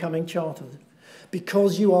reasons for becoming chartered,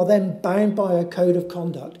 because you are then bound by a code of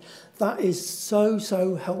conduct. That is so,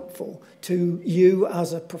 so helpful to you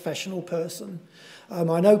as a professional person.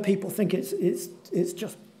 I know people think it's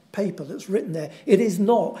just paper that's written there. It is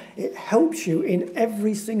not. It helps you in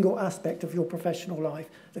every single aspect of your professional life,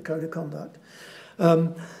 the code of conduct.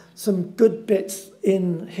 Some good bits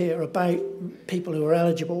in here about people who are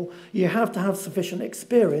eligible. You have to have sufficient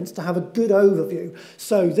experience to have a good overview.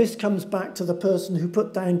 So this comes back to the person who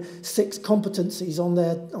put down 6 competencies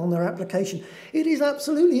on their application. It is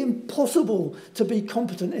absolutely impossible to be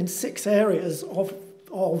competent in 6 areas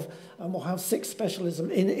or have 6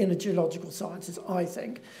 specialism in the geological sciences, I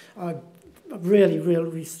think. I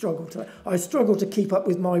really struggle to keep up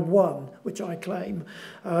with my 1, which I claim.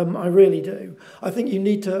 I really do. I think you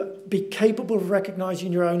need to be capable of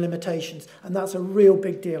recognising your own limitations, and that's a real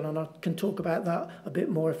big deal, and I can talk about that a bit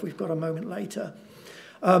more if we've got a moment later.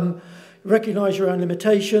 Recognise your own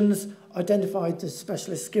limitations, identify the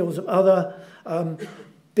specialist skills of other,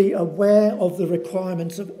 be aware of the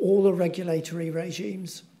requirements of all the regulatory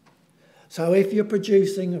regimes. So if you're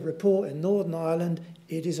producing a report in Northern Ireland,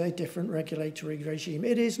 it is a different regulatory regime.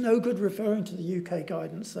 It is no good referring to the UK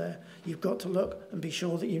guidance there. You've got to look and be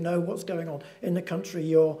sure that you know what's going on in the country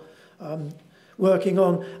you're working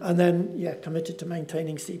on, and then, committed to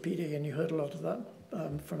maintaining CPD, and you heard a lot of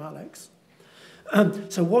that from Alex.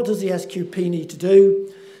 So what does the SQP need to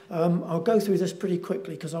do? I'll go through this pretty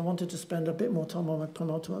quickly because I wanted to spend a bit more time on my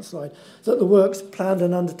penultimate slide. That the work's planned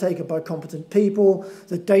and undertaken by competent people,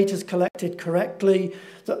 the data's collected correctly,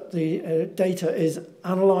 that the data is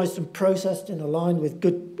analysed and processed in line with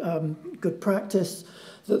good practice,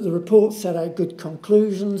 that the report set out good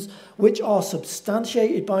conclusions, which are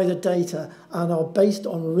substantiated by the data and are based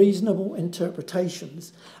on reasonable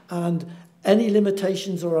interpretations, and any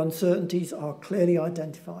limitations or uncertainties are clearly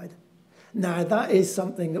identified. Now, that is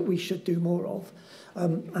something that we should do more of.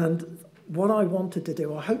 And what I wanted to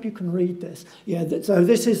do, I hope you can read this. So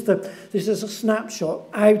this is a snapshot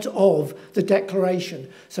out of the declaration.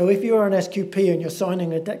 So if you're an SQP and you're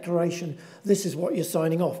signing a declaration, this is what you're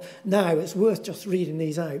signing off. Now, it's worth just reading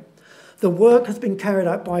these out. The work has been carried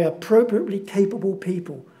out by appropriately capable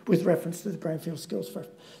people with reference to the brownfield skills.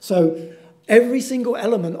 So every single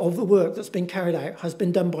element of the work that's been carried out has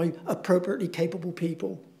been done by appropriately capable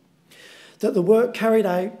people. That the work carried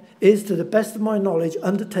out is, to the best of my knowledge,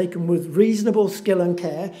 undertaken with reasonable skill and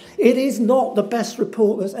care. It is not the best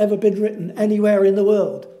report that's ever been written anywhere in the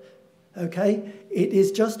world. Okay? It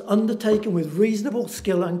is just undertaken with reasonable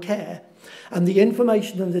skill and care. And the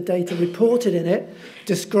information and the data reported in it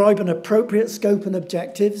describe an appropriate scope and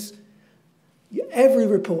objectives. Every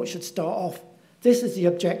report should start off, this is the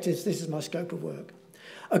objectives, this is my scope of work.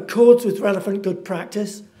 Accords with relevant good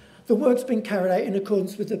practice. The work's been carried out in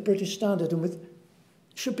accordance with the British standard and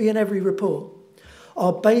should be in every report,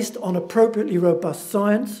 are based on appropriately robust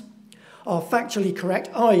science, are factually correct,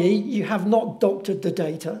 i.e. you have not doctored the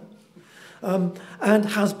data, and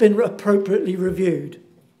has been appropriately reviewed.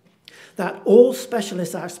 That all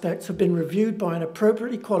specialist aspects have been reviewed by an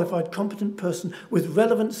appropriately qualified, competent person with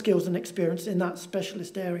relevant skills and experience in that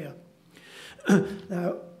specialist area.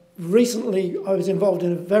 Now, recently I was involved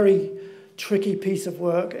in a very tricky piece of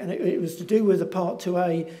work, and it was to do with a Part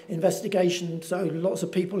 2A investigation, so lots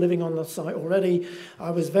of people living on the site already. I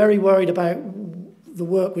was very worried about the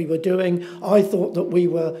work we were doing. I thought that we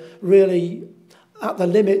were really at the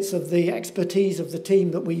limits of the expertise of the team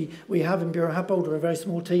that we have in Bureau Happold. We're a very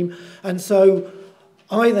small team, and so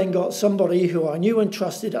I then got somebody who I knew and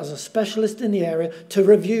trusted as a specialist in the area to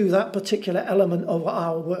review that particular element of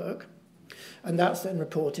our work, and that's then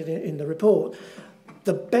reported in the report.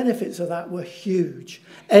 The benefits of that were huge.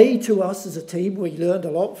 A, to us as a team, we learned a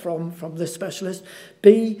lot from this specialist.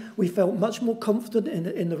 B, we felt much more confident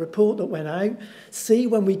in the report that went out. C,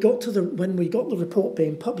 when we got the report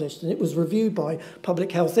being published, and it was reviewed by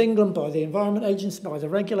Public Health England, by the Environment Agency, by the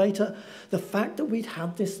regulator, the fact that we'd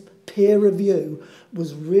had this peer review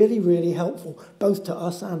was really, really helpful, both to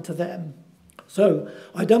us and to them. So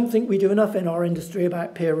I don't think we do enough in our industry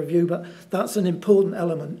about peer review, but that's an important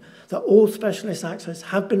element, that all specialist access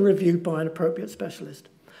have been reviewed by an appropriate specialist.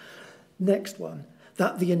 Next one,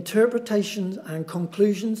 that the interpretations and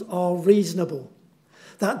conclusions are reasonable.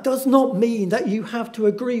 That does not mean that you have to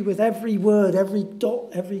agree with every word, every dot,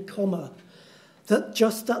 every comma. That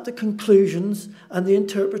just that the conclusions and the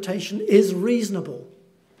interpretation is reasonable.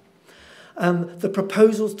 The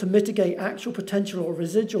proposals to mitigate actual potential or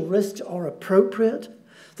residual risks are appropriate.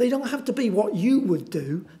 They don't have to be what you would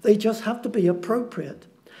do. They just have to be appropriate.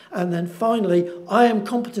 And then finally, I am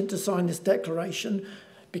competent to sign this declaration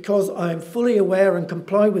because I am fully aware and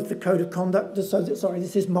comply with the Code of Conduct. This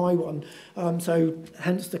is my one. So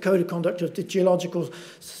hence the Code of Conduct of the Geological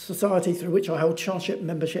Society, through which I hold chartership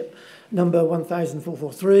membership, number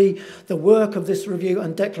 10443. The work of this review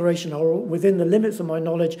and declaration are within the limits of my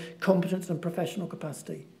knowledge, competence and professional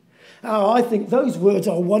capacity. I think those words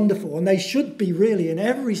are wonderful, and they should be really in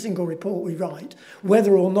every single report we write,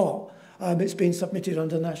 whether or not it's been submitted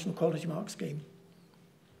under the National Quality Mark Scheme.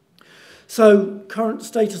 So, current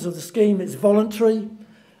status of the scheme is voluntary.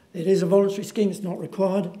 It is a voluntary scheme, it's not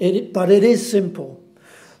required, but it is simple.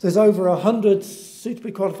 There's over 100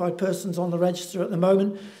 suitably qualified persons on the register at the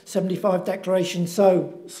moment, 75 declarations,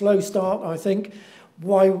 so slow start, I think.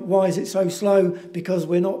 Why is it so slow? Because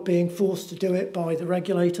we're not being forced to do it by the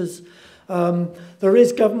regulators. There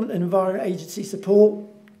is government and environment agency support.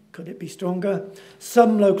 Could it be stronger?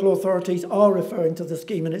 Some local authorities are referring to the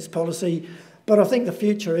scheme and its policy, but I think the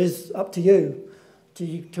future is up to you,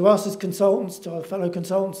 to us as consultants, to our fellow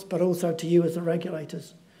consultants, but also to you as the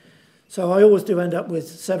regulators. So I always do end up with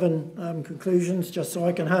 7 conclusions, just so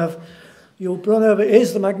I can have your brother. It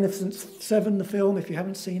is The Magnificent Seven, the film. If you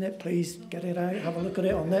haven't seen it, please get it out, have a look at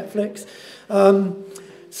it on Netflix.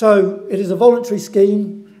 So it is a voluntary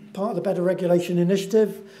scheme, part of the Better Regulation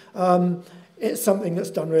Initiative. It's something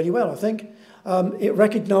that's done really well, I think. It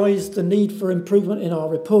recognised the need for improvement in our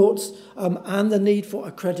reports and the need for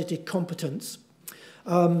accredited competence.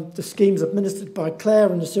 The scheme's administered by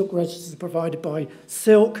Clare and the Silk registers are provided by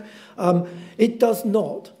Silk. It does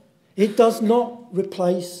not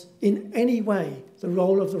replace in any way the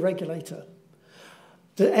role of the regulator.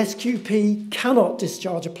 The SQP cannot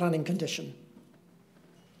discharge a planning condition.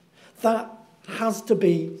 That has to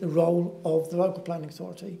be the role of the local planning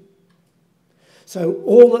authority. So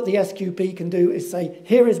all that the SQP can do is say,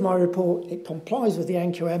 here is my report, it complies with the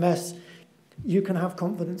NQMS, you can have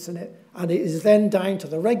confidence in it. And it is then down to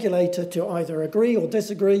the regulator to either agree or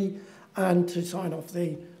disagree and to sign off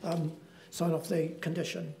the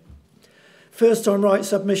condition. First-time right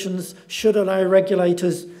submissions should allow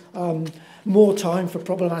regulators more time for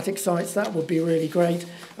problematic sites. That would be really great.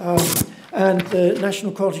 And the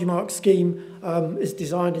National Quality Mark Scheme is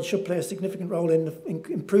designed and should play a significant role in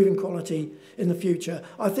improving quality in the future.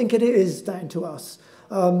 I think it is down to us.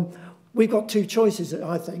 We've got 2 choices,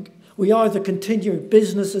 I think. We either continue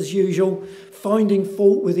business as usual, finding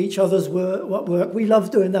fault with each other's work. We love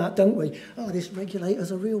doing that, don't we? Oh, this regulator's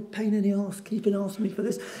a real pain in the arse, keeping asking me for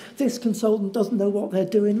this. This consultant doesn't know what they're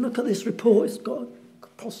doing. Look at this report, it's got an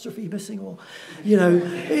apostrophe missing, or, you know,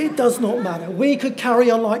 it does not matter. We could carry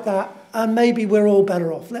on like that, and maybe we're all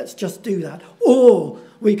better off. Let's just do that. Or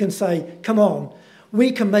we can say, come on,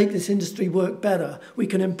 we can make this industry work better. We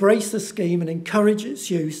can embrace the scheme and encourage its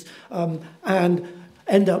use, and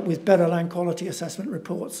end up with better land quality assessment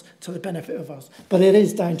reports to the benefit of us. But it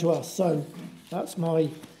is down to us. So that's my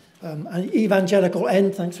evangelical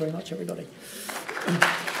end. Thanks very much, everybody.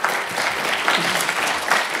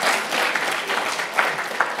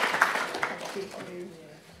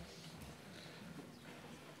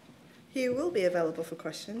 Hugh will be available for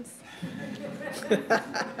questions.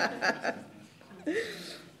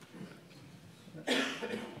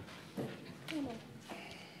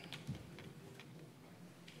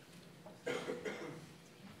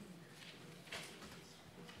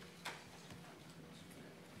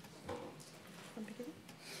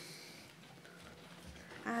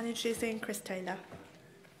 And introducing Chris Taylor.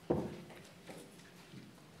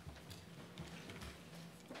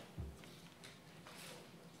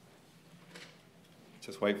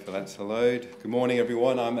 Just wait for that to load. Good morning,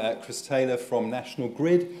 everyone. I'm Chris Taylor from National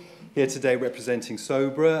Grid, here today representing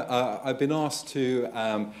SOBRA. I've been asked to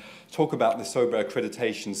talk about the SOBRA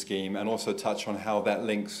accreditation scheme and also touch on how that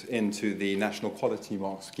links into the National Quality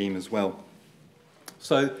Mark Scheme as well.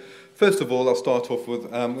 So, first of all, I'll start off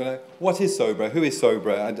with what is SOBRA? Who is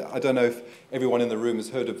SOBRA? I don't know if everyone in the room has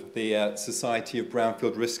heard of the Society of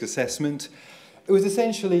Brownfield Risk Assessment. It was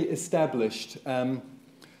essentially established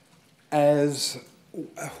as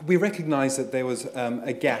we recognised that there was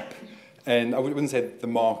a gap, and I wouldn't say the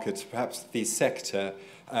market, perhaps the sector,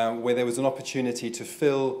 where there was an opportunity to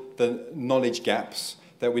fill the knowledge gaps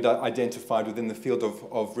that we'd identified within the field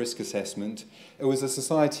of risk assessment. It was a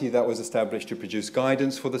society that was established to produce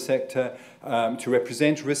guidance for the sector, to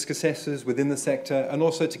represent risk assessors within the sector, and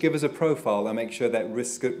also to give us a profile and make sure that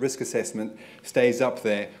risk assessment stays up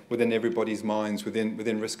there within everybody's minds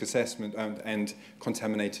within risk assessment and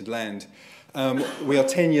contaminated land. We are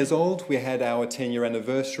 10 years old. We had our 10-year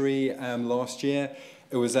anniversary last year.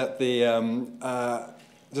 It was at the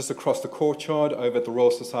just across the courtyard over at the Royal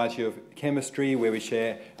Society of Chemistry, where we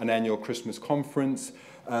share an annual Christmas conference,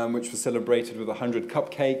 which was celebrated with 100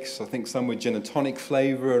 cupcakes, I think some with gin and tonic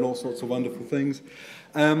flavour and all sorts of wonderful things.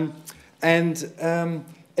 It's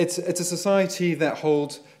a society that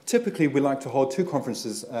holds Typically, we like to hold 2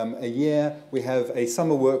 conferences a year. We have a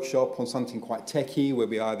summer workshop on something quite techy, where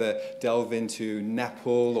we either delve into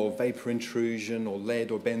NAPL or vapor intrusion or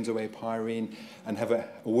lead or benzoapyrene and have a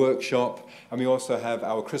workshop. And we also have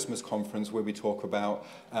our Christmas conference, where we talk about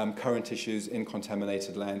current issues in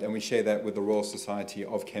contaminated land, and we share that with the Royal Society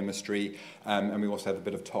of Chemistry, and we also have a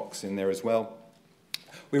bit of talks in there as well.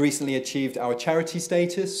 We recently achieved our charity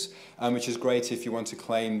status, which is great if you want to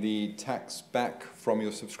claim the tax back from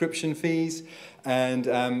your subscription fees. And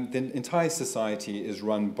the entire society is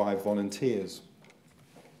run by volunteers.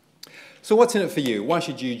 So what's in it for you? Why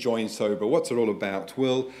should you join SOBRA? What's it all about?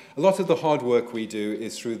 Well, a lot of the hard work we do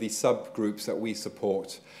is through the subgroups that we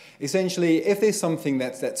support. Essentially, if there's something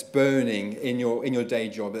that's burning in your day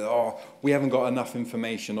job, we haven't got enough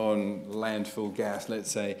information on landfill gas,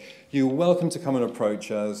 let's say, you're welcome to come and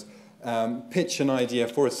approach us, pitch an idea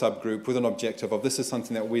for a subgroup with an objective of this is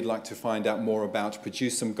something that we'd like to find out more about,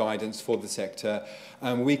 produce some guidance for the sector,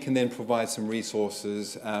 and we can then provide some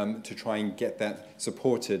resources to try and get that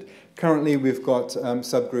supported. Currently, we've got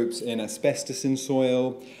subgroups in asbestos in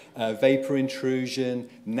soil, vapor intrusion,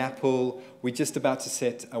 NAPL. We're just about to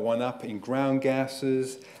set one up in ground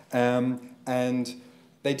gases, and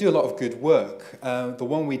they do a lot of good work. The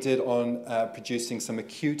one we did on producing some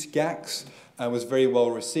acute GACs was very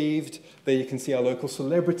well received. There you can see our local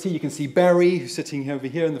celebrity. You can see Barry, who's sitting over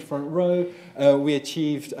here in the front row. We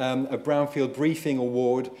achieved a Brownfield Briefing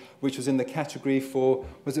Award, which was in the category for,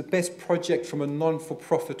 was it Best Project from a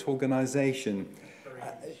Non-for-Profit Organisation?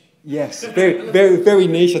 Yes, very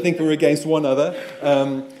niche. I think we were against one other.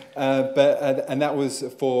 And that was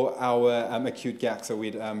for our acute GACs that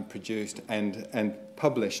we'd produced and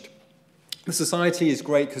published. The society is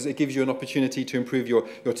great because it gives you an opportunity to improve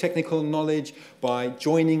your technical knowledge by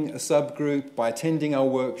joining a subgroup, by attending our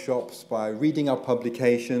workshops, by reading our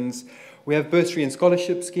publications. We have bursary and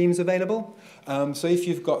scholarship schemes available. So if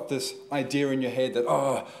you've got this idea in your head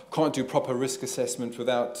that, can't do proper risk assessment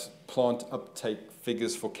without plant uptake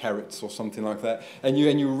figures for carrots or something like that, and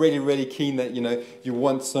you're really keen that you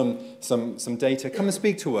want some data, come and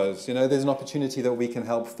speak to us. There's an opportunity that we can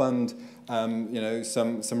help fund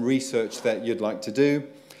some research that you'd like to do.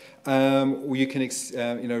 You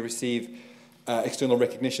can receive external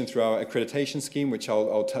recognition through our accreditation scheme, which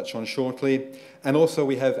I'll touch on shortly. And also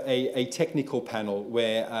we have a technical panel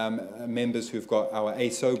where members who've got our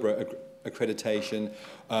ASOBRA accreditation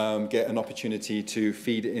get an opportunity to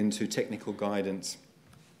feed into technical guidance.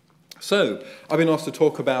 So, I've been asked to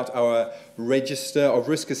talk about our register of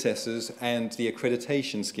risk assessors and the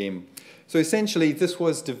accreditation scheme. So essentially, this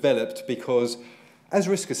was developed because as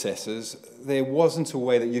risk assessors, there wasn't a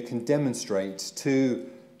way that you can demonstrate to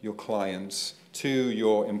your clients, to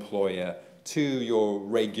your employer, to your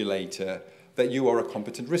regulator, that you are a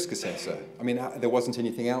competent risk assessor. I mean, there wasn't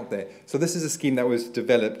anything out there. So this is a scheme that was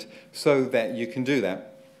developed so that you can do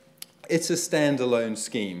that. It's a standalone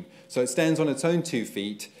scheme. So it stands on its own 2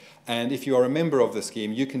 feet. And if you are a member of the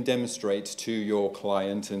scheme, you can demonstrate to your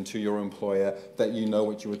client and to your employer that you know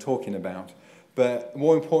what you were talking about. But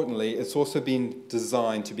more importantly, it's also been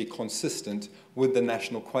designed to be consistent with the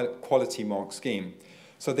National Quality Mark scheme.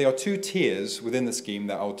 So there are 2 tiers within the scheme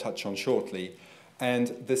that I'll touch on shortly. And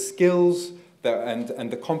the skills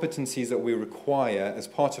and the competencies that we require as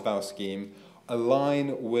part of our scheme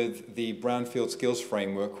align with the Brownfield Skills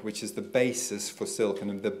Framework, which is the basis for SILC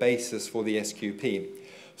and the basis for the SQP.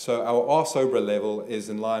 So our RSOBRA level is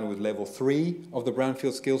in line with level 3 of the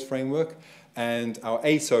Brownfield Skills Framework, and our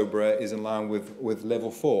ASOBRA is in line with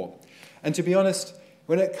level 4. And to be honest,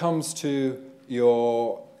 when it comes to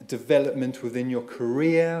your development within your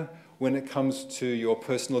career, when it comes to your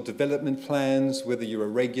personal development plans, whether you're a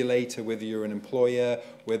regulator, whether you're an employer,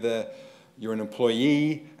 whether you're an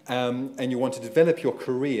employee, and you want to develop your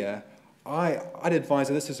career, I'd advise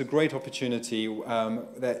that this is a great opportunity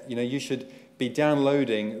that you should be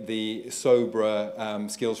downloading the SOBRA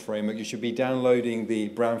skills framework. You should be downloading the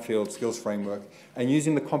Brownfield skills framework and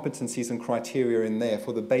using the competencies and criteria in there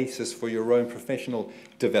for the basis for your own professional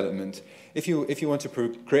development. If you want to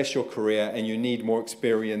progress your career and you need more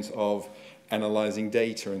experience of analysing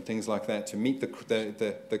data and things like that to meet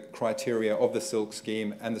the criteria of the SILC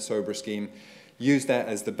scheme and the SOBRA scheme, use that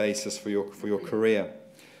as the basis for your career.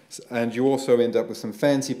 And you also end up with some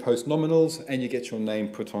fancy post-nominals, and you get your name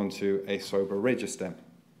put onto a SOBRA register.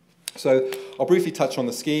 So I'll briefly touch on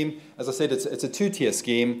the scheme. As I said, it's a 2-tier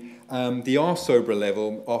scheme. The RSOBRA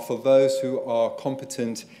level are for those who are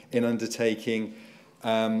competent in undertaking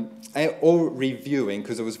or reviewing,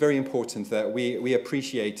 because it was very important that we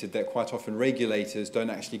appreciated that quite often regulators don't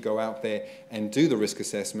actually go out there and do the risk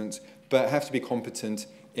assessments, but have to be competent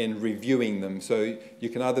in reviewing them. So you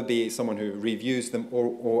can either be someone who reviews them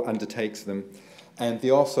or undertakes them. And the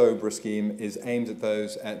RSOBRA scheme is aimed at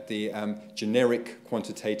those at the generic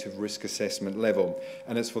quantitative risk assessment level.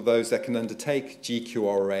 And it's for those that can undertake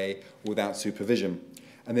GQRA without supervision.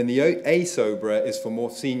 And then the ASOBRA is for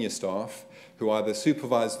more senior staff who either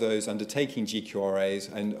supervise those undertaking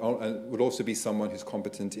GQRAs and would also be someone who's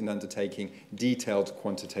competent in undertaking detailed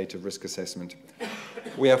quantitative risk assessment.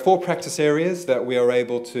 We have 4 practice areas that we are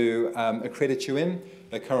able to accredit you in.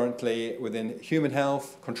 They're currently within human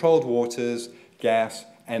health, controlled waters, gas,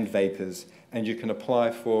 and vapours. And you can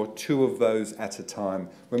apply for 2 of those at a time.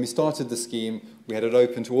 When we started the scheme, we had it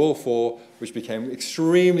open to all 4, which became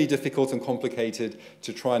extremely difficult and complicated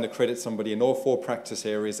to try and accredit somebody in all 4 practice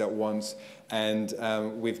areas at once. And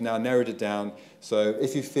we've now narrowed it down. So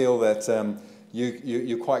if you feel that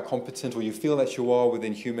you're quite competent, or you feel that you are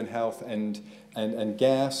within human health and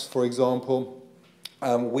gas, for example,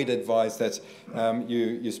 we'd advise that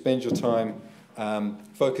you spend your time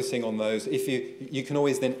focusing on those. If you can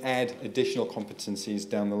always then add additional competencies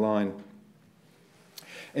down the line.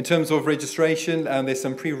 In terms of registration, there's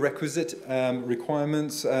some prerequisite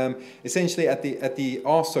requirements. Essentially, at the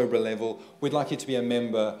RSOBRA level, we'd like you to be a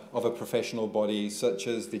member of a professional body, such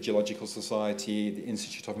as the Geological Society, the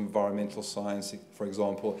Institute of Environmental Science, for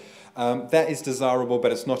example. That is desirable,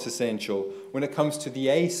 but it's not essential. When it comes to the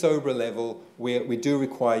ASOBRA level, we do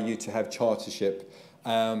require you to have chartership.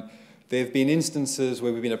 There have been instances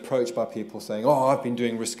where we've been approached by people saying, oh, I've been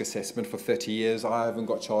doing risk assessment for 30 years, I haven't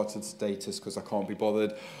got chartered status because I can't be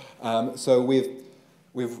bothered. So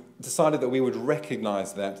we've decided that we would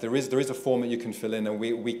recognise that. There is a form that you can fill in, and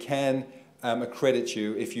we can accredit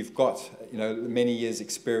you if you've got many years'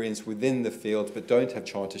 experience within the field but don't have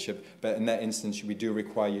chartership. But in that instance, we do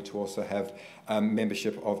require you to also have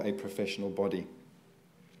membership of a professional body,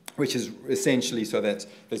 which is essentially so that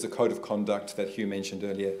there's a code of conduct that Hugh mentioned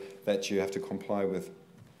earlier that you have to comply with.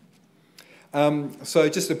 So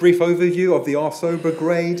just a brief overview of the RSOBRA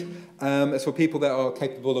grade. It's for people that are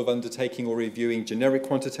capable of undertaking or reviewing generic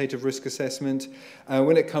quantitative risk assessment.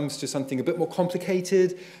 When it comes to something a bit more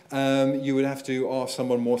complicated, you would have to ask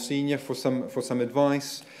someone more senior for some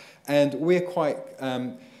advice. And we're quite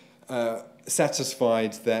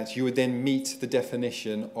satisfied that you would then meet the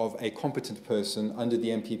definition of a competent person under the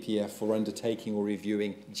MPPF for undertaking or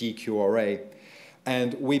reviewing GQRA.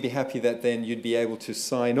 And we'd be happy that then you'd be able to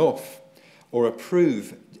sign off or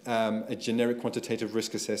approve a generic quantitative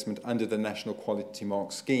risk assessment under the National Quality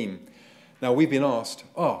Mark scheme. Now, we've been asked,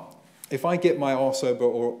 if I get my RSOBRA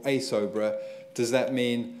or ASOBRA, does that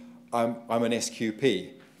mean I'm an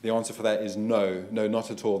SQP? The answer for that is no, not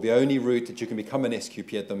at all. The only route that you can become an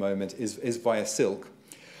SQP at the moment is via silk.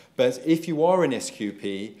 But if you are an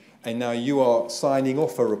SQP and now you are signing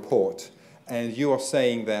off a report and you are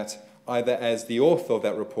saying that either as the author of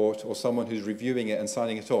that report or someone who's reviewing it and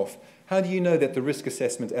signing it off, how do you know that the risk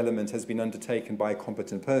assessment element has been undertaken by a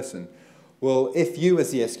competent person? Well, if you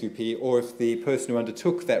as the SQP or if the person who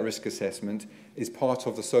undertook that risk assessment is part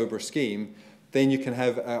of the SOBRA scheme, then you can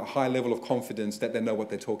have a high level of confidence that they know what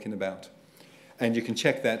they're talking about. And you can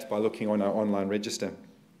check that by looking on our online register.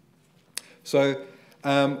 So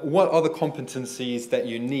what are the competencies that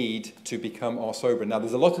you need to become RSOBRA? Now,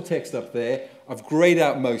 there's a lot of text up there. I've grayed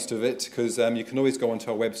out most of it because you can always go onto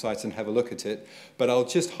our website and have a look at it. But I'll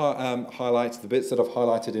just highlight the bits that I've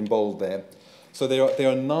highlighted in bold there. So there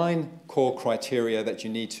are 9 core criteria that you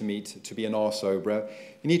need to meet to be an RSOBRA.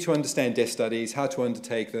 You need to understand death studies, how to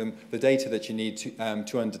undertake them, the data that you need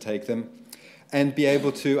to undertake them, and be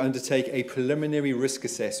able to undertake a preliminary risk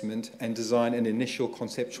assessment and design an initial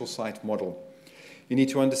conceptual site model. You need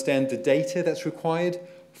to understand the data that's required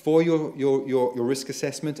for your risk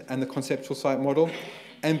assessment and the conceptual site model,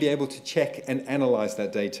 and be able to check and analyze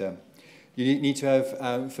that data. You need to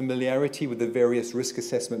have familiarity with the various risk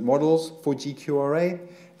assessment models for GQRA,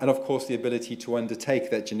 and of course the ability to undertake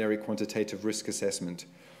that generic quantitative risk assessment.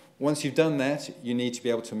 Once you've done that, you need to be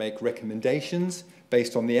able to make recommendations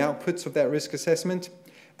based on the outputs of that risk assessment,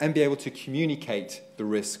 and be able to communicate the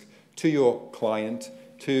risk to your client,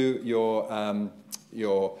 to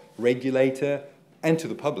your regulator, and to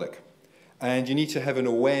the public. And you need to have an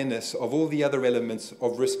awareness of all the other elements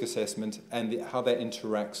of risk assessment and how that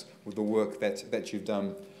interacts with the work that you've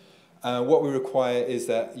done. What we require is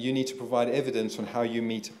that you need to provide evidence on how you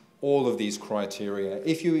meet all of these criteria.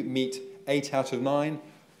 If you meet 8 out of 9,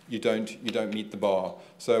 you don't meet the bar.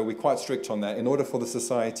 So we're quite strict on that. In order for the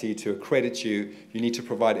society to accredit you, you need to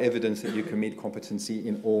provide evidence that you can meet competency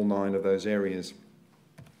in all 9 of those areas.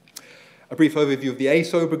 A brief overview of the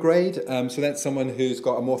ASOBR grade. So that's someone who's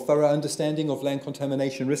got a more thorough understanding of land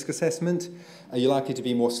contamination risk assessment. You're likely to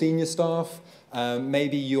be more senior staff.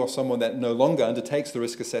 Maybe you are someone that no longer undertakes the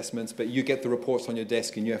risk assessments, but you get the reports on your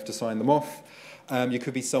desk and you have to sign them off. You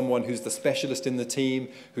could be someone who's the specialist in the team,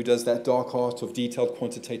 who does that dark art of detailed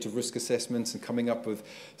quantitative risk assessments and coming up with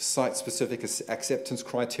site-specific acceptance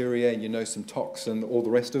criteria, and you know some TOCs and all the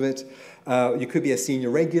rest of it. You could be a senior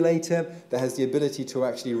regulator that has the ability to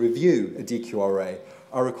actually review a DQRA.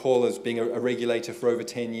 I recall as being a regulator for over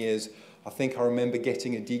 10 years, I think I remember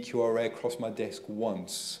getting a DQRA across my desk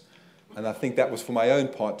once. And I think that was for my own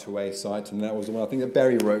Part 2A site, and that was the one I think that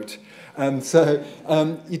Barry wrote. You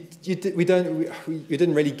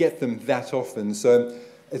didn't really get them that often, so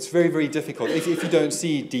it's very, very difficult. If you don't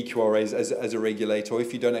see DQRAs as a regulator, or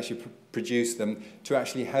if you don't actually produce them, to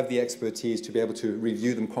actually have the expertise to be able to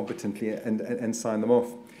review them competently and sign them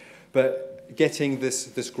off. But getting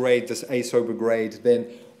this grade, this ASOBR grade, then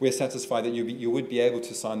we're satisfied that you would be able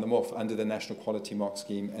to sign them off under the National Quality Mark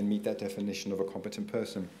Scheme and meet that definition of a competent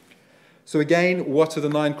person. So again, what are the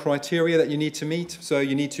 9 criteria that you need to meet? So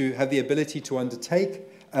you need to have the ability to undertake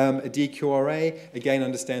a DQRA, again,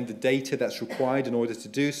 understand the data that's required in order to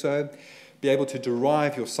do so, be able to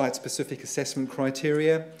derive your site-specific assessment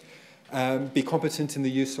criteria, be competent in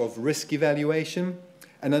the use of risk evaluation,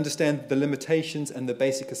 and understand the limitations and the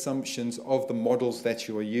basic assumptions of the models that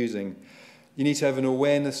you are using. You need to have an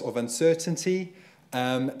awareness of uncertainty,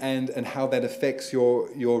 and how that affects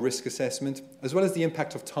your risk assessment, as well as the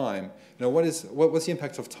impact of time. You know, what's the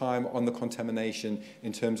impact of time on the contamination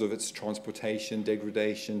in terms of its transportation,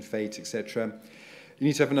 degradation, fate, etc. You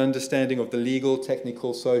need to have an understanding of the legal,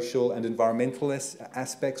 technical, social, and environmental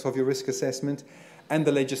aspects of your risk assessment, and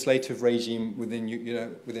the legislative regime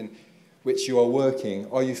within which you are working.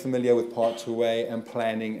 Are you familiar with Part 2A and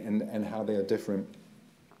planning and how they are different?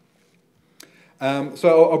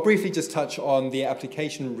 So I'll briefly just touch on the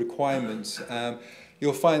application requirements.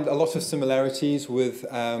 You'll find a lot of similarities with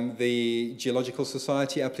the Geological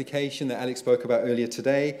Society application that Alex spoke about earlier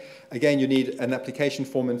today. Again, you need an application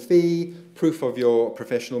form and fee, proof of your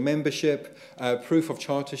professional membership, proof of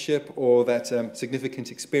chartership or that significant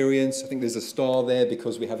experience. I think there's a star there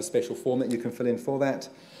because we have a special form that you can fill in for that.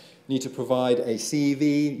 You need to provide a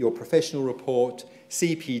CV, your professional report,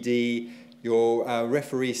 CPD, your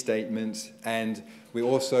referee statement, and we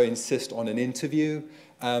also insist on an interview.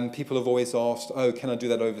 People have always asked, oh, can I do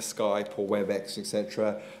that over Skype or WebEx,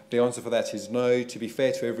 etc.? The answer for that is no. To be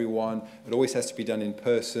fair to everyone, it always has to be done in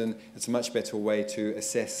person. It's a much better way to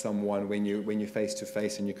assess someone when you're face to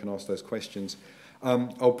face and you can ask those questions.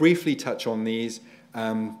 I'll briefly touch on these,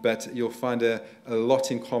 but you'll find a lot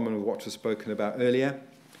in common with what was spoken about earlier.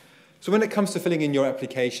 So when it comes to filling in your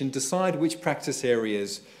application, decide which practice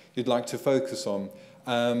areas you'd like to focus on.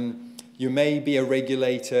 You may be a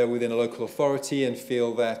regulator within a local authority and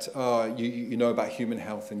feel that you know about human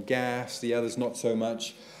health and gas, the others not so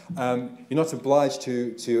much. You're not obliged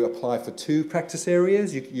to apply for 2 practice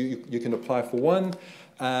areas. You can apply for 1.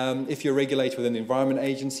 If you're a regulator with an environment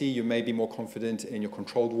agency, you may be more confident in your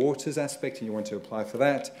controlled waters aspect and you want to apply for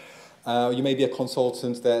that. You may be a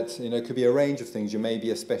consultant that, it could be a range of things. You may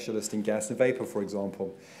be a specialist in gas and vapor, for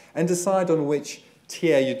example. And decide on which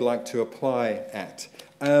tier you'd like to apply at.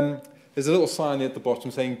 There's a little sign at the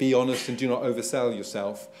bottom saying, be honest and do not oversell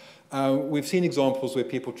yourself. We've seen examples where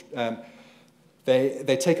people,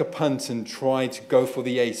 they take a punt and try to go for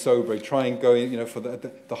the ASOBR, try and go for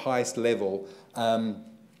the highest level.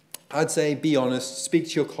 I'd say be honest, speak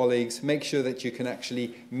to your colleagues, make sure that you can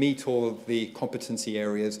actually meet all of the competency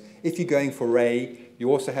areas. If you're going for A, you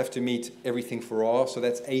also have to meet everything for R, so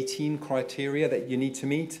that's 18 criteria that you need to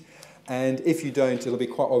meet. And if you don't, it'll be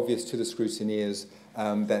quite obvious to the scrutineers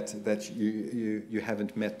that you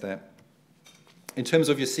haven't met that. In terms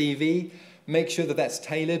of your CV, make sure that that's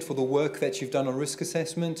tailored for the work that you've done on risk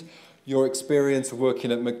assessment. Your experience of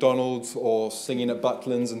working at McDonald's or singing at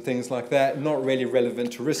Butlins and things like that, not really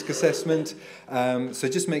relevant to risk assessment. So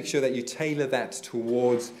just make sure that you tailor that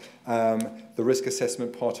towards the risk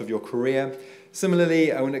assessment part of your career. Similarly,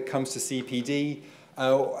 when it comes to CPD,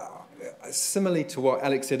 similarly to what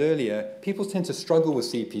Alex said earlier, people tend to struggle with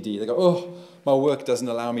CPD. They go, oh, my work doesn't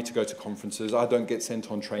allow me to go to conferences. I don't get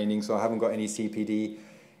sent on training, so I haven't got any CPD.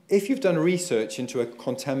 If you've done research into a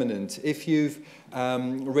contaminant, if you've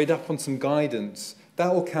read up on some guidance, that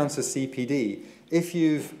all counts as CPD. If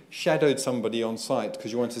you've shadowed somebody on site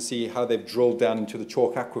because you want to see how they've drilled down into the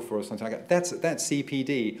chalk aquifer or something like that, that's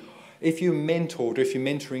CPD. If you mentored or if you're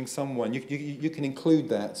mentoring someone, you can include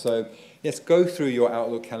that. So yes, go through your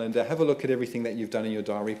Outlook calendar, have a look at everything that you've done in your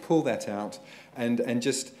diary, pull that out, and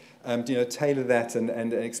just tailor that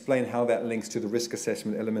and explain how that links to the risk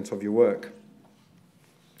assessment element of your work.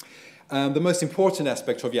 The most important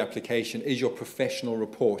aspect of your application is your professional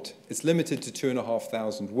report. It's limited to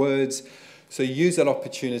 2,500 words, so use that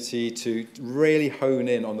opportunity to really hone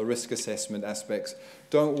in on the risk assessment aspects.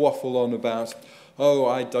 Don't waffle on about, oh,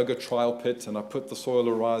 I dug a trial pit and I put the soil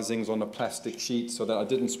arisings on a plastic sheet so that I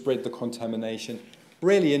didn't spread the contamination.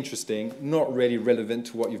 Really interesting, not really relevant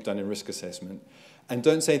to what you've done in risk assessment. And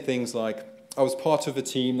don't say things like, I was part of a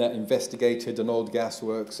team that investigated an old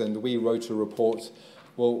gasworks and we wrote a report.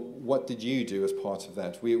 Well, what did you do as part of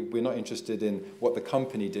that? We're not interested in what the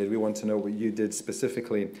company did. We want to know what you did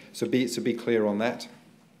specifically. So be clear on that.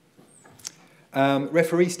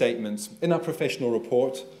 Referee statements. In our professional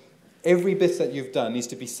report, every bit that you've done needs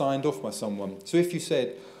to be signed off by someone. So if you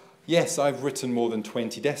said, yes, I've written more than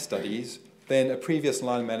 20 desk studies, then a previous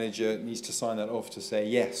line manager needs to sign that off to say,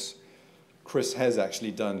 yes, Chris has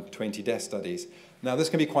actually done 20 desk studies. Now, this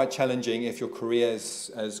can be quite challenging if your career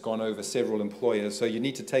has gone over several employers, so you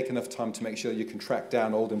need to take enough time to make sure that you can track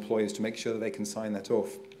down old employers to make sure that they can sign that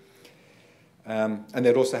off. And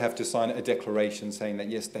they'd also have to sign a declaration saying that,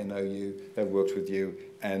 yes, they know you, they've worked with you,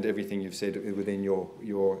 and everything you've said within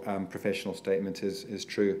your professional statement is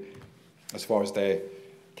true as far as they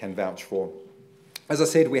can vouch for. As I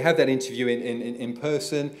said, we have that interview in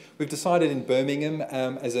person. We've decided in Birmingham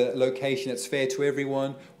as a location that's fair to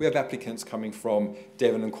everyone. We have applicants coming from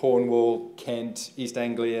Devon and Cornwall, Kent, East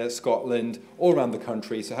Anglia, Scotland, all around the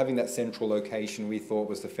country. So having that central location we thought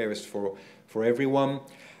was the fairest for everyone.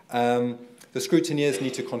 The scrutineers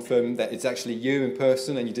need to confirm that it's actually you in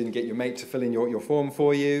person and you didn't get your mate to fill in your form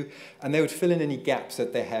for you. And they would fill in any gaps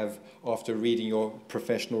that they have after reading your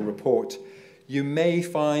professional report. You may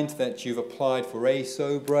find that you've applied for a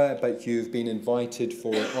SOBRA, but you've been invited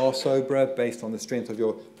for an R SOBRA based on the strength of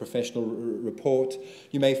your professional report.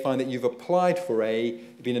 You may find that you've applied for A,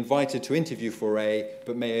 been invited to interview for A,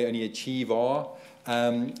 but may only achieve R.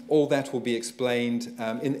 All that will be explained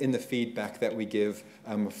in the feedback that we give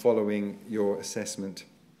following your assessment.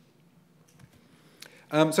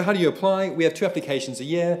 So how do you apply? We have 2 applications a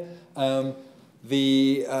year.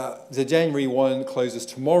 The January one closes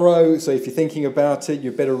tomorrow, so if you're thinking about it,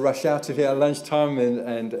 you better rush out of here at lunchtime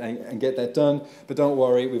and get that done. But don't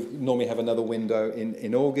worry, we normally have another window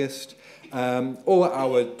in August. All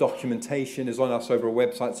our documentation is on our SOBRA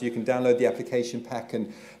website, so you can download the application pack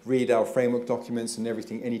and read our framework documents and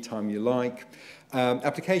everything anytime you like.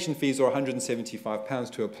 Application fees are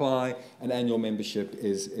 £175 to apply, and annual membership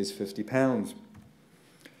is £50.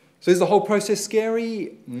 So is the whole process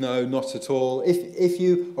scary? No, not at all. If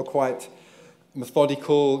you are quite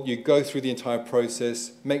methodical, you go through the entire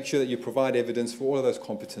process, make sure that you provide evidence for all of those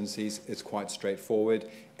competencies, it's quite straightforward.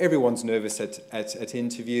 Everyone's nervous at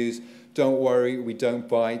interviews. Don't worry, we don't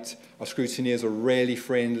bite. Our scrutineers are really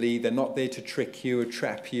friendly. They're not there to trick you or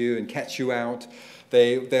trap you and catch you out.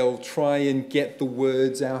 They'll try and get the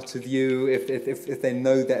words out of you. If they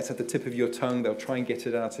know that's at the tip of your tongue, they'll try and get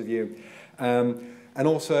it out of you. And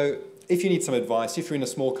also, if you need some advice, if you're in a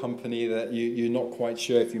small company that you're not quite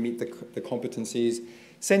sure if you meet the competencies,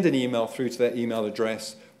 send an email through to that email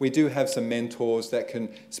address. We do have some mentors that can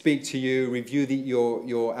speak to you, review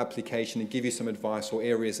your application and give you some advice or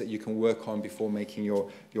areas that you can work on before making your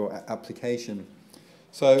application.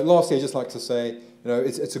 So lastly, I'd just like to say,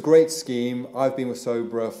 it's a great scheme. I've been with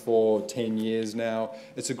SOBRA for 10 years now.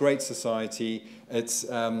 It's a great society. It's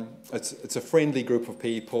a friendly group of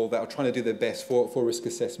people that are trying to do their best for risk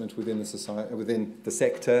assessment within the society, within the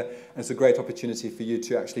sector. And it's a great opportunity for you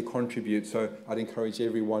to actually contribute. So I'd encourage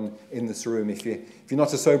everyone in this room, if you're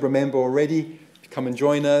not a SOBRA member already, come and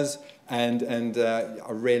join us. And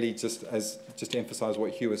I really just to emphasize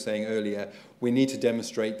what Hugh was saying earlier, we need to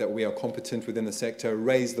demonstrate that we are competent within the sector,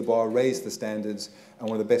 raise the bar, raise the standards, and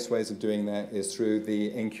one of the best ways of doing that is through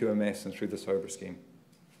the NQMS and through the SOBRA scheme.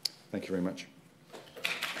 Thank you very much.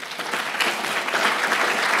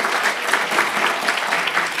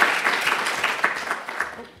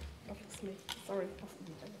 Sorry.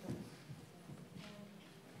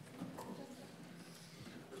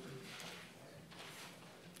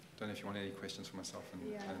 Don't know if you want any questions for myself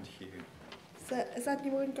and Hugh. So has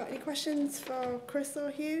anyone got any questions for Chris or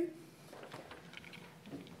Hugh?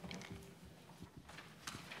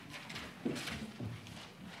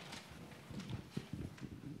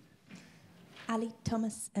 Ali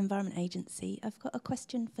Thomas, Environment Agency. I've got a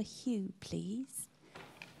question for Hugh, please.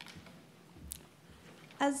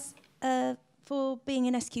 As for being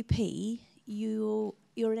an SQP, you're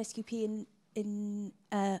an SQP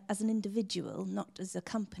as an individual, not as a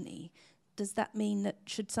company. Does that mean that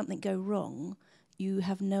should something go wrong, you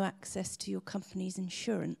have no access to your company's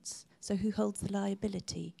insurance. So who holds the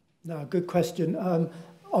liability? No, good question.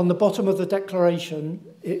 On the bottom of the declaration,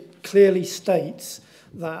 it clearly states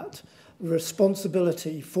that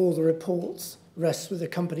responsibility for the reports rests with the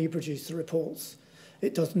company who produced the reports.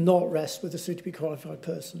 It does not rest with the suitably qualified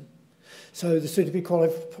person. So the suitably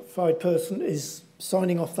qualified person is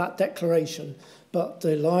signing off that declaration, but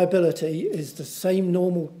the liability is the same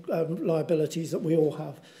normal liabilities that we all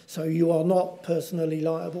have. So you are not personally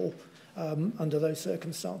liable under those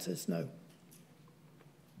circumstances, no.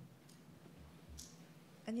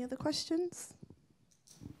 Any other questions?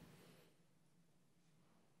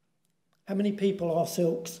 How many people are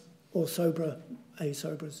silks or SOBRA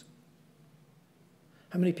A-SOBRAs?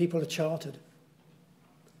 How many people are chartered?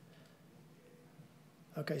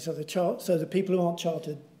 Okay, so the people who aren't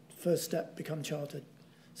chartered, first step, become chartered.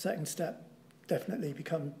 Second step, definitely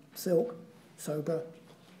become silk, SOBRA,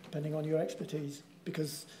 depending on your expertise,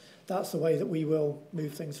 because that's the way that we will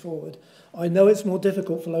move things forward. I know it's more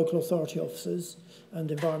difficult for local authority officers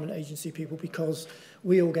and Environment Agency people because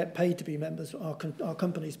we all get paid to be members, our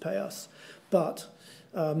companies pay us. But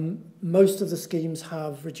most of the schemes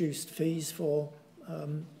have reduced fees for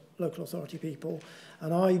local authority people.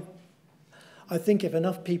 And I think if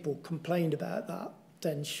enough people complained about that,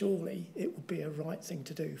 then surely it would be a right thing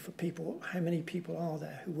to do for people. How many people are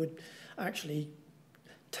there who would actually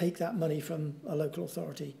take that money from a local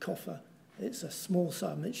authority coffer? It's a small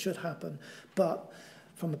sum, it should happen. But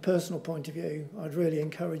from a personal point of view, I'd really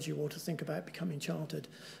encourage you all to think about becoming chartered.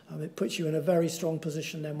 It puts you in a very strong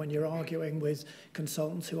position then when you're arguing with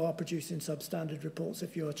consultants who are producing substandard reports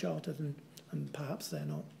if you're chartered and perhaps they're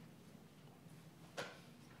not.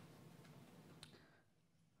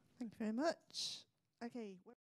 Thank you very much. Okay.